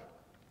God.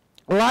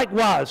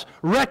 Likewise,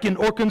 reckon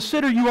or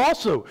consider you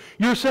also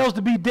yourselves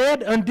to be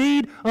dead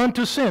indeed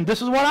unto sin.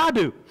 This is what I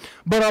do.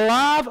 But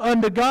alive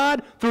unto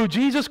God through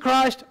Jesus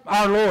Christ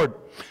our Lord.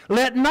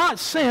 Let not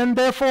sin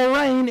therefore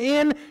reign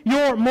in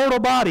your mortal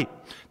body,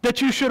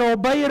 that you should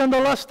obey it in the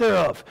lust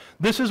thereof.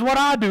 This is what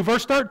I do.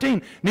 Verse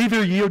 13,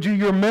 neither yield you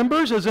your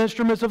members as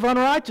instruments of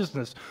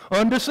unrighteousness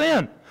unto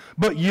sin,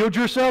 but yield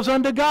yourselves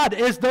unto God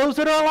as those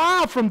that are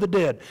alive from the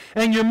dead,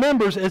 and your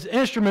members as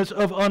instruments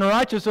of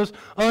unrighteousness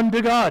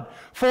unto God.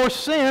 For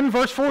sin,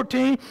 verse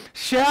 14,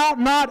 shall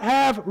not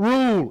have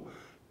rule,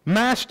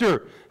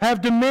 master,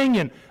 have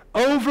dominion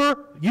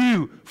over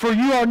you, for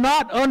you are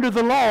not under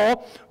the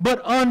law,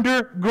 but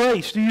under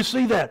grace. Do you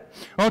see that?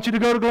 I want you to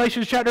go to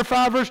Galatians chapter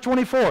 5, verse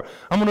 24.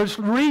 I'm going to just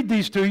read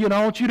these to you, and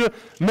I want you to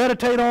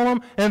meditate on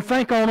them and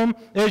think on them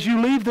as you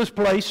leave this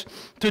place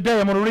today.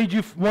 I'm going to read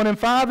you 1 and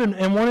 5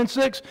 and 1 and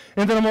 6,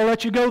 and then I'm going to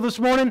let you go this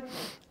morning.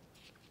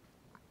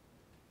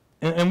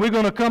 And we're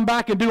going to come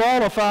back and do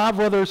all of 5,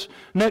 whether it's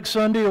next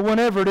Sunday or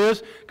whenever it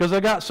is, because I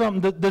got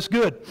something that's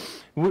good.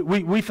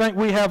 We think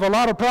we have a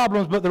lot of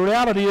problems, but the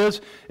reality is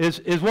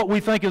what we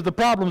think is the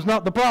problem is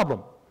not the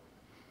problem.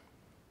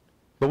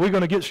 But we're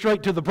going to get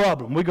straight to the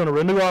problem. We're going to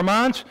renew our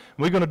minds.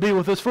 We're going to deal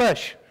with this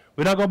flesh.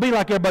 We're not going to be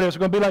like everybody else.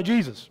 We're going to be like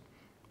Jesus.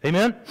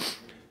 Amen?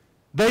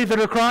 They that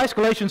are Christ,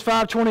 Galatians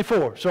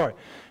 5:24. Sorry.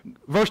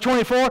 Verse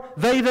 24,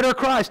 they that are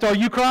Christ. Are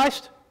you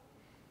Christ?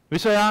 We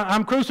say,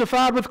 I'm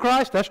crucified with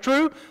Christ. That's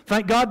true.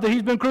 Thank God that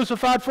he's been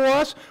crucified for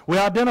us. We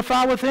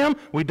identify with him.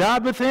 We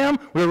died with him.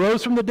 We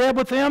arose from the dead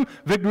with him.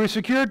 Victory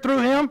secured through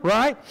him,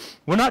 right?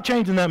 We're not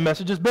changing that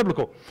message. It's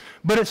biblical.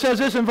 But it says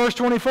this in verse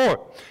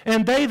 24.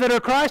 And they that are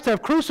Christ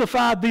have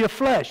crucified the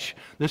flesh.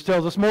 This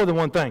tells us more than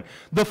one thing.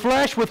 The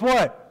flesh with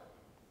what?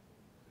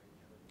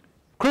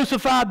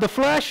 Crucified the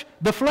flesh.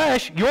 The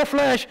flesh, your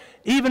flesh,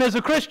 even as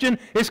a Christian,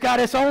 it's got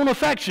its own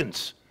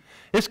affections.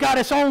 It's got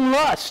its own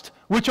lust,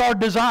 which are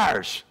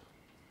desires.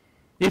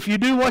 If you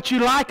do what you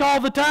like all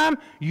the time,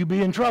 you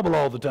be in trouble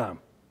all the time.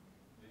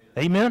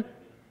 Amen?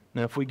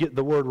 Now, if we get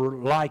the word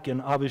like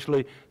and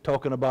obviously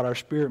talking about our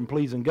spirit and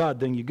pleasing God,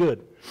 then you're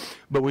good.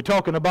 But we're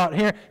talking about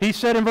here, he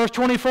said in verse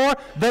 24,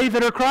 they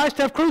that are Christ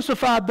have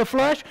crucified the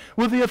flesh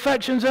with the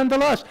affections and the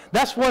lust.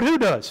 That's what who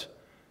does?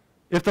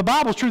 If the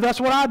Bible's true, that's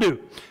what I do.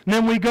 And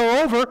then we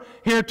go over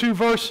here to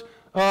verse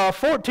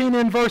 14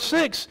 and verse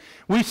 6,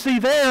 we see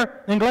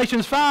there in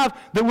Galatians 5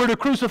 that we're to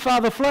crucify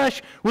the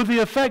flesh with the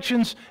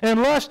affections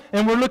and lust.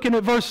 And we're looking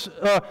at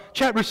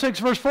chapter 6,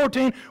 verse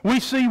 14. We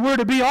see we're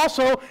to be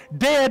also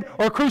dead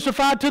or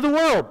crucified to the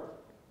world.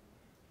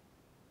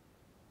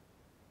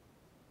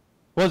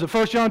 Was it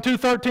 1 John 2,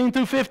 13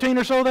 through 15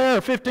 or so there,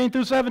 or 15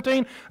 through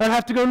 17? I'd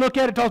have to go look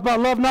at it. It talks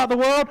about love not the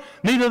world,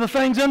 neither the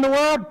things in the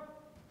world.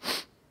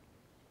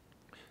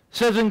 It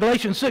says in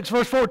Galatians 6,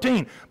 verse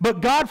 14, but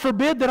God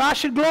forbid that I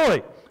should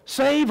glory,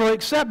 save or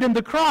accept in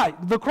the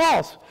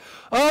cross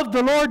of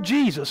the Lord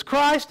Jesus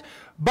Christ,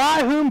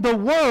 by whom the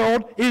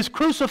world is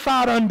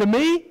crucified unto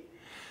me,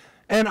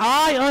 and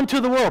I unto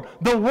the world.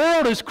 The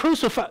world is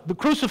crucified. The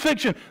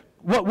crucifixion,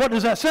 what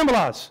does that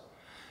symbolize?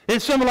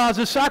 It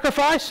symbolizes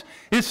sacrifice.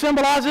 It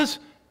symbolizes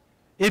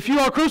if you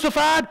are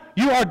crucified,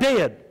 you are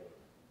dead.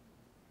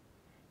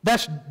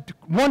 That's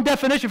one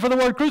definition for the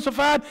word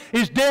crucified,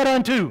 is dead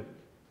unto.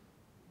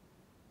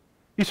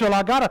 You say, well,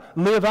 I got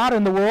to live out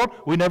in the world.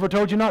 We never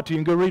told you not to. You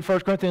can go read 1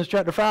 Corinthians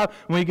chapter 5.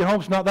 When you get home,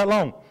 it's not that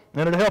long,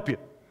 and it'll help you.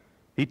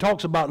 He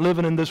talks about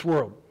living in this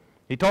world.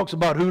 He talks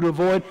about who to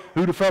avoid,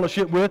 who to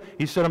fellowship with.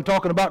 He said, I'm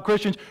talking about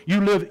Christians.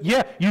 You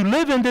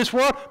live in this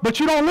world, but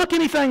you don't look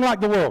anything like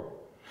the world.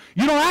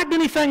 You don't act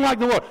anything like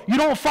the world. You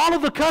don't follow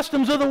the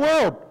customs of the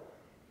world.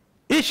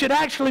 It should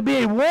actually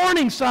be a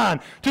warning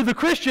sign to the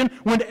Christian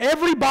when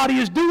everybody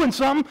is doing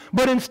something,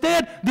 but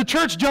instead the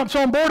church jumps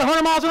on board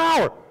 100 miles an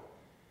hour.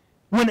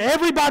 When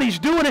everybody's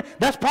doing it,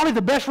 that's probably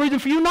the best reason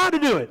for you not to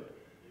do it.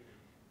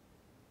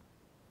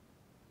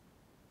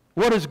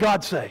 What does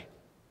God say?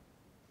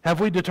 Have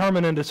we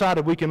determined and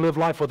decided we can live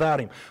life without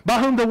Him? By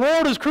whom the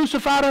world is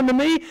crucified unto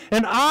me,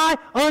 and I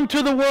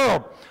unto the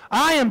world.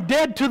 I am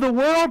dead to the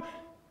world,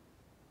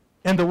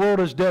 and the world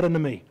is dead unto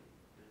me.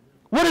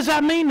 What does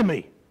that mean to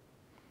me?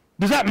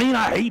 Does that mean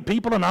I hate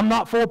people and I'm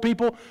not for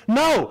people?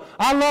 No,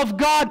 I love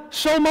God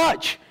so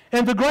much.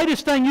 And the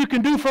greatest thing you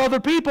can do for other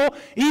people,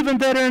 even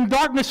that are in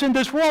darkness in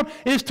this world,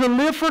 is to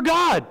live for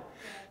God.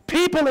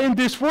 People in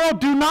this world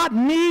do not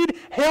need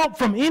help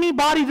from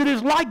anybody that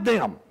is like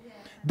them.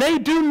 They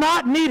do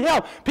not need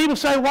help. People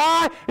say,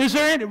 why is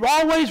there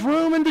always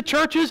room in the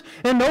churches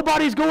and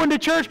nobody's going to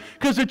church?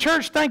 Because the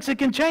church thinks it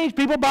can change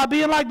people by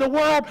being like the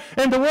world,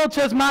 and the world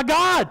says, my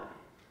God,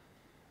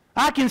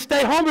 I can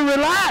stay home and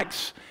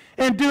relax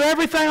and do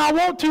everything I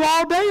want to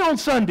all day on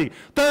Sunday,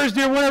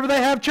 Thursday, or whenever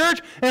they have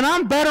church, and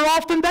I'm better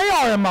off than they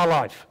are in my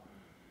life.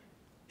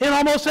 In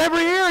almost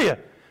every area.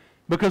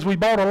 Because we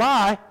bought a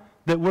lie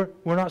that we're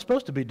not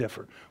supposed to be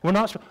different. We're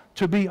not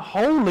to be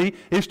holy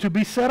is to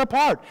be set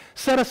apart,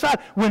 set aside.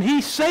 When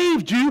He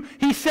saved you,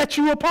 He set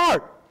you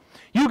apart.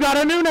 You got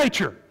a new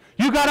nature.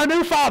 You got a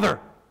new father.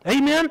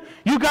 Amen?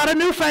 You got a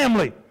new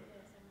family.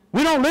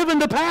 We don't live in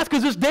the past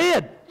because it's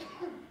dead.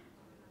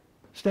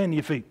 Stand to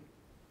your feet.